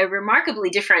is a remarkably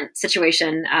different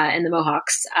situation in the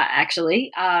Mohawks.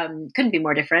 Actually, couldn't be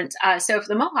more different. So for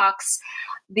the Mohawks,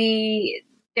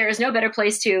 there is no better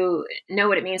place to know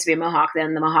what it means to be a Mohawk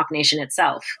than the Mohawk Nation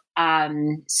itself.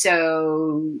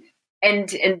 So and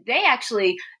they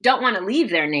actually don't want to leave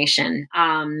their nation,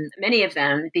 many of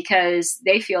them, because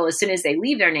they feel as soon as they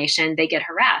leave their nation, they get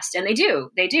harassed. And they do.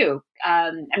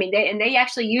 They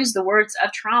actually use the words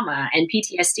of trauma and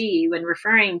PTSD when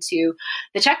referring to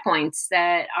the checkpoints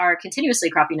that are continuously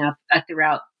cropping up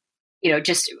throughout,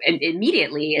 just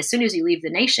immediately, as soon as you leave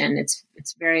the nation,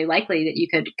 it's very likely that you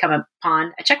could come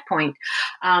upon a checkpoint.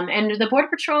 And the Border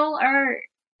Patrol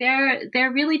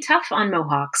they're really tough on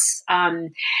Mohawks.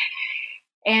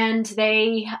 And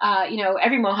they,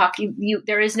 every Mohawk,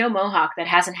 there is no Mohawk that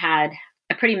hasn't had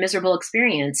a pretty miserable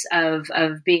experience of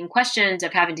being questioned,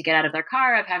 of having to get out of their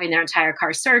car, of having their entire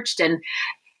car searched. And,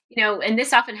 and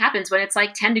this often happens when it's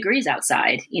like 10 degrees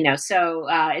outside, so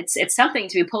it's something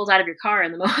to be pulled out of your car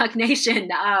in the Mohawk Nation.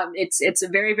 It's a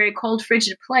very, very cold,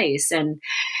 frigid place.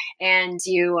 And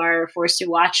you are forced to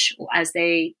watch as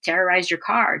they terrorize your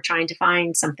car, trying to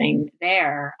find something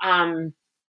there.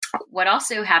 What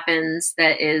also happens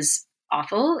that is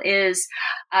awful is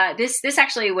this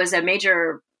actually was a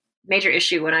major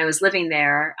issue when I was living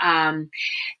there.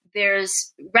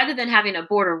 There's, rather than having a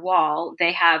border wall,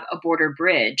 they have a border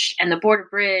bridge, and the border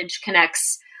bridge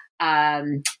connects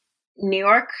New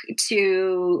York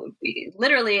to,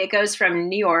 literally it goes from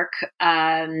New York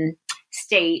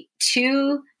state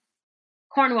to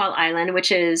Cornwall Island,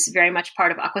 which is very much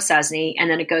part of Akwesasne, and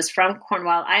then it goes from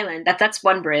Cornwall Island. That's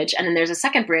one bridge, and then there's a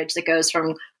second bridge that goes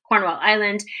from Cornwall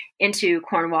Island into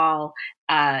Cornwall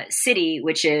City,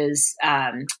 which is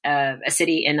a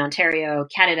city in Ontario,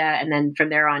 Canada, and then from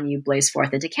there on you blaze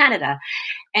forth into Canada.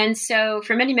 And so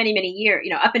for many, many, many years,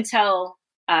 up until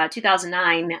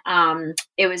 2009,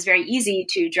 it was very easy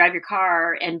to drive your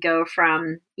car and go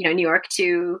from New York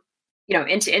to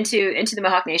into the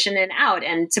Mohawk Nation and out.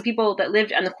 And so people that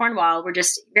lived on the Cornwall were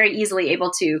just very easily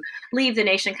able to leave the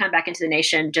nation, come back into the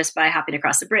nation just by hopping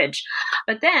across the bridge.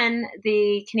 But then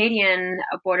the Canadian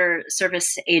Border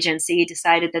Service Agency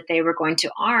decided that they were going to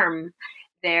arm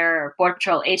their Border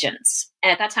Patrol agents.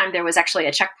 And at that time, there was actually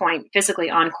a checkpoint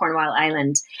physically on Cornwall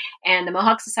Island. And the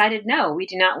Mohawks decided, no, we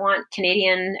do not want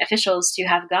Canadian officials to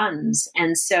have guns.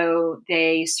 And so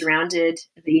they surrounded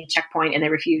the checkpoint and they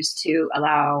refused to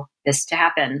allow this to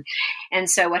happen. And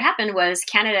so what happened was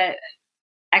Canada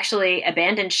actually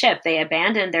abandoned ship. They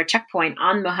abandoned their checkpoint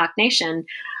on Mohawk Nation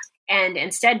and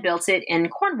instead built it in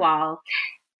Cornwall.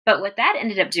 But what that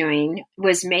ended up doing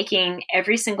was making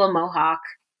every single Mohawk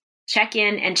check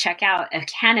in and check out of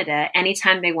Canada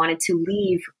anytime they wanted to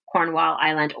leave Cornwall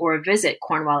Island or visit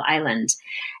Cornwall Island.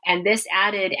 And this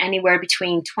added anywhere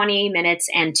between 20 minutes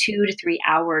and 2 to 3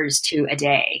 hours to a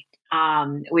day,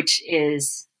 which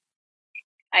is,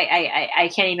 I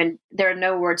can't even, there are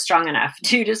no words strong enough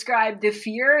to describe the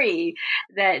fury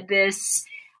that this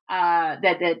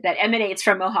that emanates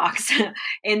from Mohawks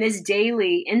in this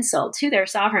daily insult to their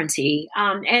sovereignty.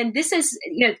 And this is,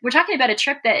 we're talking about a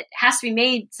trip that has to be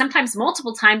made sometimes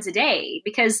multiple times a day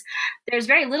because there's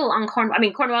very little on Cornwall. I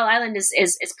mean, Cornwall Island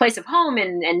is place of home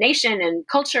and nation and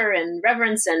culture and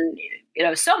reverence and,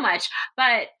 so much,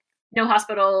 but no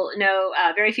hospital,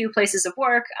 very few places of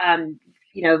work,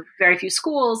 very few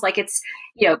schools. Like it's,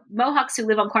 Mohawks who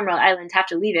live on Cornwall Island have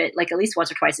to leave it like at least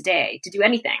once or twice a day to do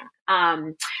anything.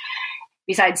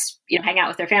 Besides, hang out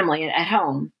with their family at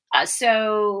home.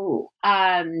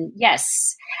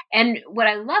 Yes. And what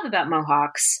I love about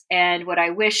Mohawks and what I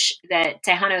wish that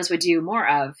Tejanos would do more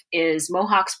of is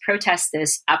Mohawks protest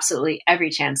this absolutely every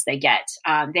chance they get.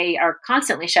 They are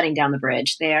constantly shutting down the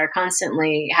bridge. They are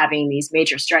constantly having these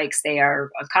major strikes. They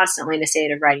are constantly in a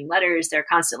state of writing letters. They're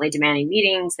constantly demanding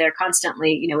meetings. They're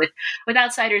constantly, with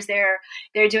outsiders, they're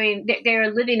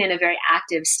living in a very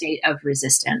active state of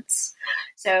resistance.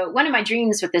 So one of my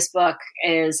dreams with this book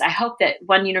is I hope that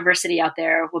one university out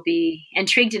there will be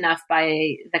intrigued enough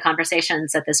by the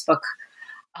conversations that this book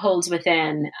holds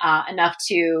within, enough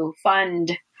to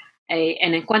fund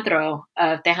an encuentro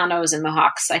of Tejanos and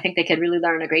Mohawks. I think they could really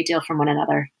learn a great deal from one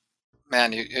another.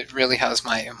 Man, it really has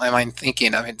my mind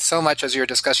thinking. I mean, so much as you're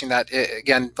discussing that,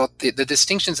 again, both the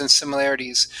distinctions and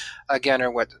similarities, again,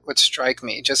 are what strike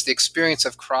me. Just the experience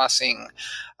of crossing,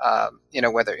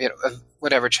 whether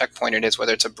whatever checkpoint it is,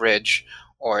 whether it's a bridge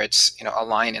or it's a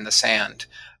line in the sand.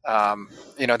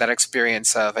 That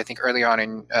experience of, I think earlier on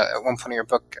in at one point in your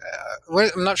book,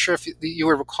 I'm not sure if you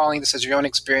were recalling this as your own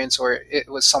experience or it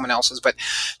was someone else's, but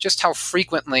just how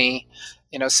frequently,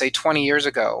 say 20 years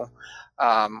ago,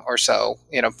 or so,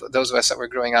 those of us that were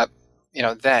growing up,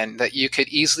 then that you could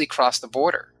easily cross the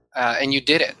border, and you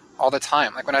did it all the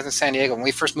time. Like when I was in San Diego, when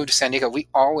we first moved to San Diego, we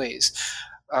always,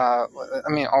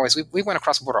 we went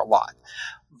across the border a lot.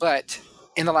 But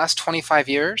in the last 25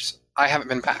 years, I haven't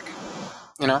been back.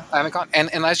 I haven't gone.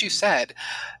 And as you said,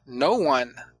 no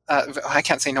one, I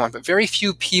can't say no one, but very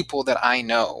few people that I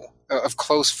know of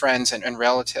close friends and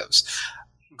relatives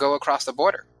go across the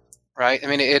border. Right. I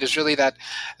mean, it is really that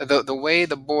the way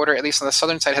the border, at least on the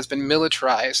southern side, has been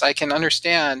militarized. I can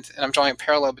understand, and I'm drawing a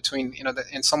parallel between,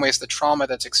 in some ways, the trauma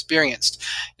that's experienced.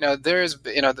 There's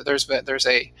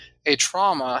a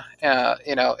trauma,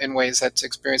 in ways that's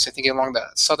experienced, I think, along the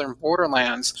southern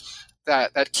borderlands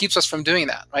that keeps us from doing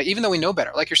that, right? Even though we know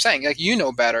better, like you're saying, like you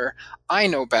know better, I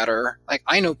know better, like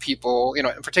I know people,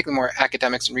 particularly more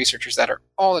academics and researchers that are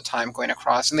all the time going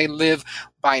across, and they live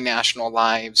binational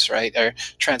lives, right, or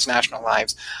transnational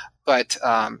lives, but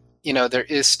there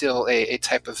is still a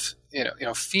type of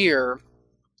fear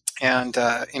and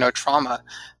trauma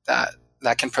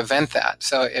that can prevent that.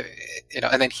 So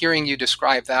and then hearing you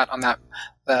describe that on that.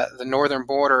 The northern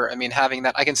border, I mean, having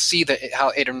that, I can see how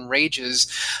it enrages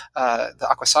the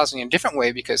Akwesasne in a different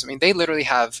way, because, I mean, they literally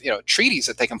have, treaties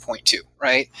that they can point to,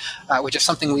 right? Which is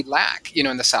something we lack,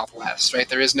 in the Southwest, right?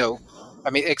 There is no, I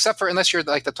mean, except for unless you're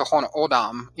like the Tohono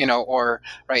O'odham, or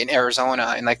right in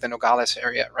Arizona, in like the Nogales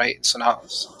area, right?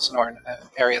 Sonoran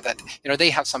area that, they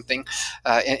have something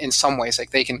in some ways,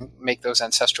 like they can make those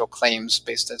ancestral claims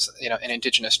based as, an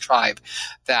indigenous tribe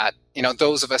that,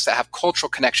 those of us that have cultural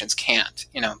connections can't,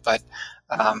 but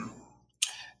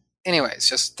anyways,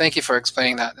 just thank you for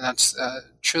explaining that. And that's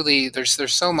truly,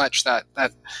 there's so much that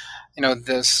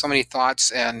there's so many thoughts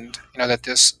and, that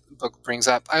this book brings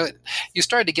up. You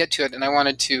started to get to it, and I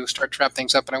wanted to start to wrap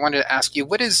things up, and I wanted to ask you,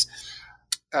 what is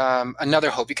another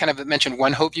hope? You kind of mentioned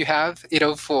one hope you have,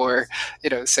 for,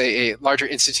 say a larger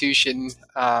institution,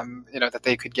 that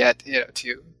they could get,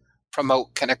 to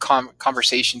promote kind of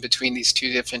conversation between these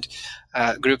two different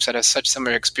groups that have such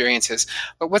similar experiences.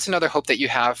 But what's another hope that you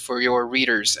have for your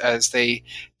readers as they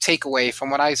take away from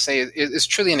what I say is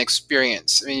truly an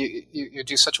experience? I mean, you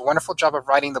do such a wonderful job of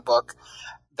writing the book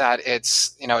that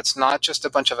it's, it's not just a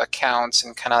bunch of accounts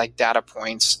and kind of like data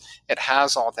points. It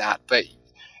has all that, but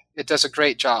it does a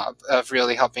great job of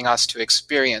really helping us to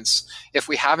experience, if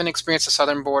we haven't experienced the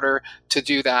southern border, to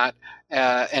do that,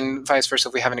 and vice versa,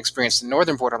 if we haven't experienced the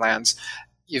northern borderlands.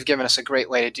 You've given us a great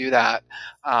way to do that.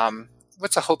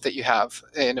 What's a hope that you have,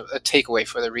 and a takeaway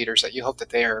for the readers that you hope that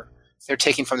they're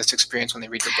taking from this experience when they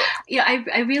read the book? Yeah,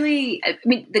 I mean,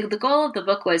 the goal of the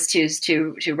book was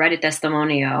to write a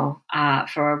testimonio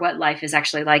for what life is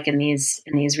actually like in these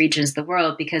regions of the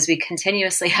world, because we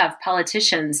continuously have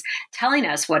politicians telling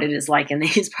us what it is like in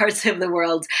these parts of the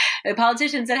world.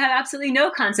 Politicians that have absolutely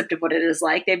no concept of what it is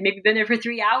like. They've maybe been there for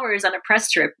 3 hours on a press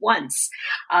trip once,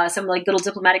 some like little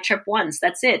diplomatic trip once.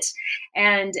 That's it.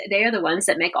 And they are the ones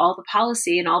that make all the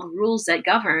policy and all the rules that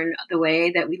govern the way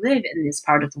that we live in this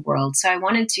part of the world. So I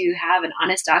wanted to have an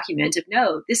honest document of,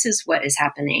 no, this is what is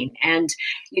happening. And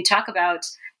you talk about,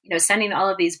 sending all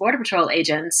of these Border Patrol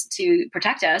agents to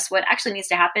protect us. What actually needs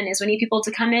to happen is we need people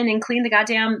to come in and clean the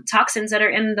goddamn toxins that are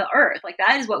in the earth. Like,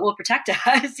 that is what will protect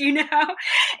us.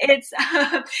 It's,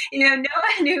 no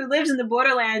one who lives in the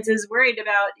borderlands is worried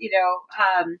about,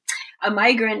 a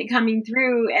migrant coming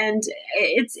through. And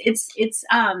it's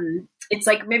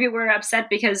like, maybe we're upset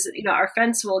because, our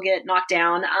fence will get knocked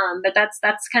down. But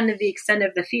that's kind of the extent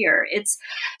of the fear.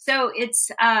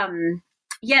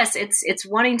 Yes, it's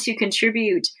wanting to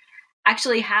contribute,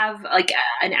 actually have like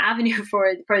an avenue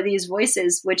for these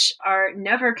voices, which are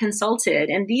never consulted.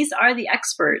 And these are the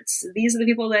experts. These are the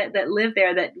people that live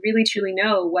there, that really truly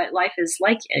know what life is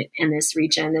like in this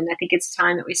region. And I think it's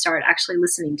time that we start actually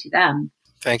listening to them.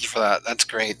 Thank you for that. That's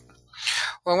great.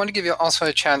 Well, I want to give you also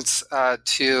a chance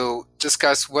to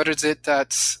discuss what is it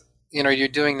that you're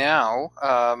doing now,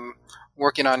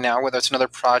 working on now, whether it's another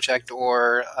project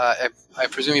or I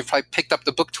presume you probably picked up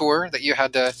the book tour that you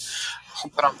had to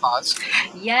put on pause.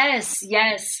 Yes.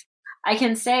 I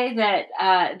can say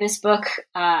that this book,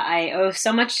 I owe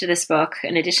so much to this book,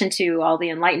 in addition to all the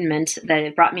enlightenment that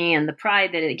it brought me and the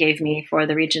pride that it gave me for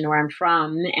the region where I'm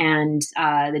from, and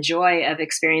the joy of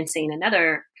experiencing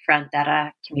another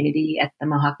Frontera community at the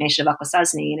Mohawk Nation of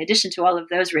Akwesasne. In addition to all of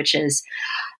those riches,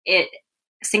 it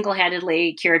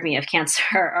single-handedly cured me of cancer,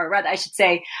 or rather, I should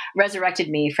say, resurrected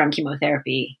me from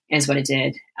chemotherapy is what it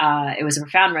did. It was a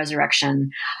profound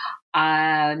resurrection.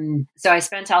 So I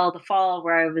spent all of the fall,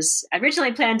 where I was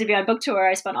originally planned to be on book tour.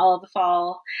 I spent all of the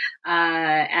fall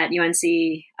at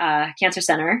UNC Cancer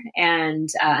Center and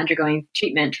undergoing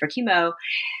treatment for chemo.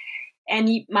 And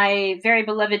my very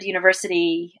beloved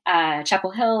university,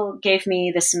 Chapel Hill, gave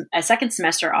me a second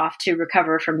semester off to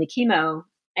recover from the chemo.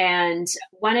 And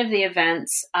one of the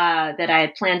events that I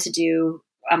had planned to do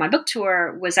my book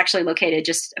tour was actually located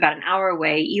just about an hour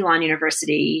away, Elon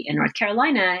University in North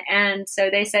Carolina. And so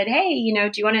they said, hey,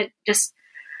 do you want to just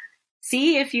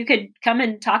see if you could come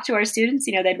and talk to our students?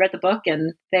 They'd read the book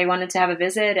and they wanted to have a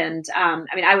visit. And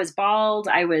I was bald,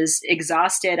 I was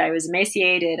exhausted, I was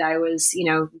emaciated, I was,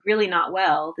 really not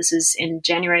well. This was in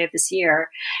January of this year.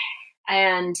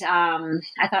 And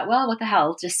I thought, well, what the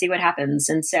hell, just see what happens.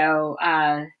 And so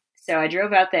I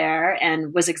drove out there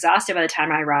and was exhausted by the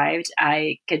time I arrived.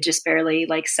 I could just barely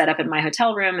set up in my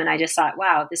hotel room. And I just thought,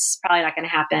 wow, this is probably not going to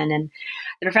happen. And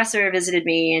the professor visited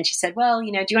me and she said, well, do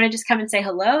you want to just come and say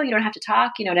hello? You don't have to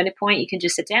talk, at any point you can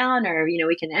just sit down, or,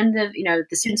 we can end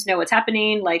the students know what's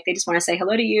happening. They just want to say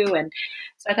hello to you. And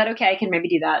so I thought, okay, I can maybe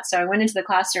do that. So I went into the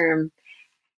classroom.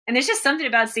 And there's just something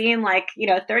about seeing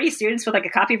 30 students with a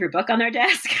copy of your book on their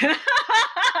desk.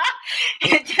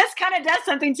 It just kind of does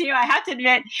something to you, I have to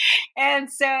admit. And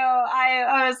so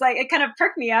I was it kind of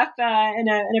perked me up in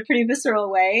a pretty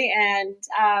visceral way. And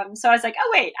so I was like,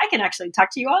 oh, wait, I can actually talk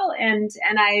to you all. And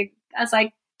I was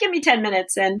like, give me 10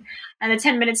 minutes. And the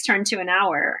 10 minutes turned to an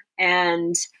hour.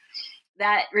 And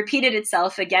that repeated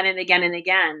itself again and again and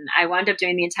again. I wound up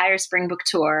doing the entire spring book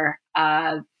tour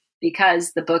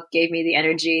because the book gave me the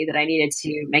energy that I needed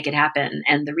to make it happen,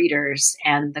 and the readers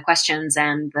and the questions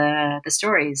and the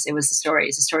stories. It was the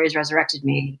stories. The stories resurrected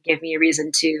me, gave me a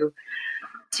reason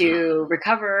to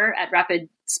recover at rapid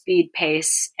speed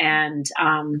pace and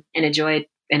a joy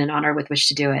and an honor with which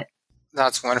to do it.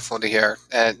 That's wonderful to hear.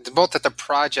 Both that the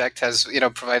project has,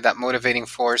 provided that motivating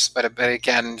force, but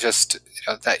again, just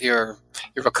that your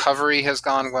recovery has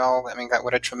gone well. I mean,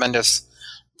 what a tremendous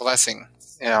blessing,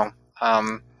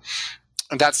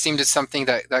 And that seemed to something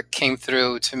that came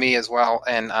through to me as well.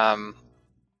 And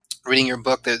reading your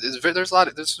book, there's a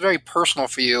lot. This is very personal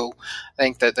for you. I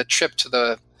think that the trip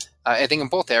to I think in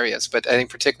both areas, but I think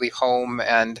particularly home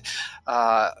and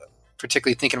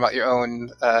particularly thinking about your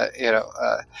own,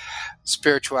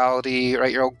 spirituality,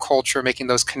 right? Your own culture, making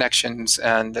those connections,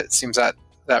 and it seems that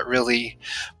really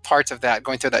part of that,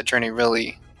 going through that journey,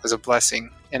 really was a blessing,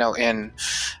 in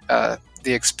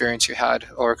the experience you had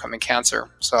overcoming cancer.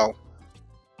 So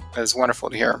it was wonderful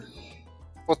to hear.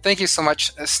 Well, thank you so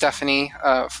much, Stephanie,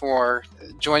 for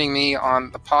joining me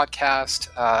on the podcast.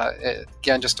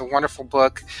 Again, just a wonderful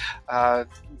book.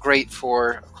 Great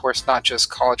for, of course, not just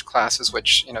college classes,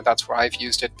 which, that's where I've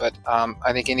used it, but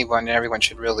I think anyone and everyone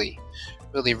should really,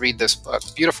 really read this book.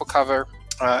 Beautiful cover.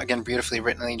 Again, beautifully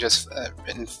written, just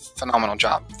written phenomenal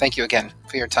job. Thank you again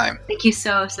for your time. Thank you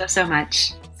so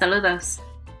much. Saludos.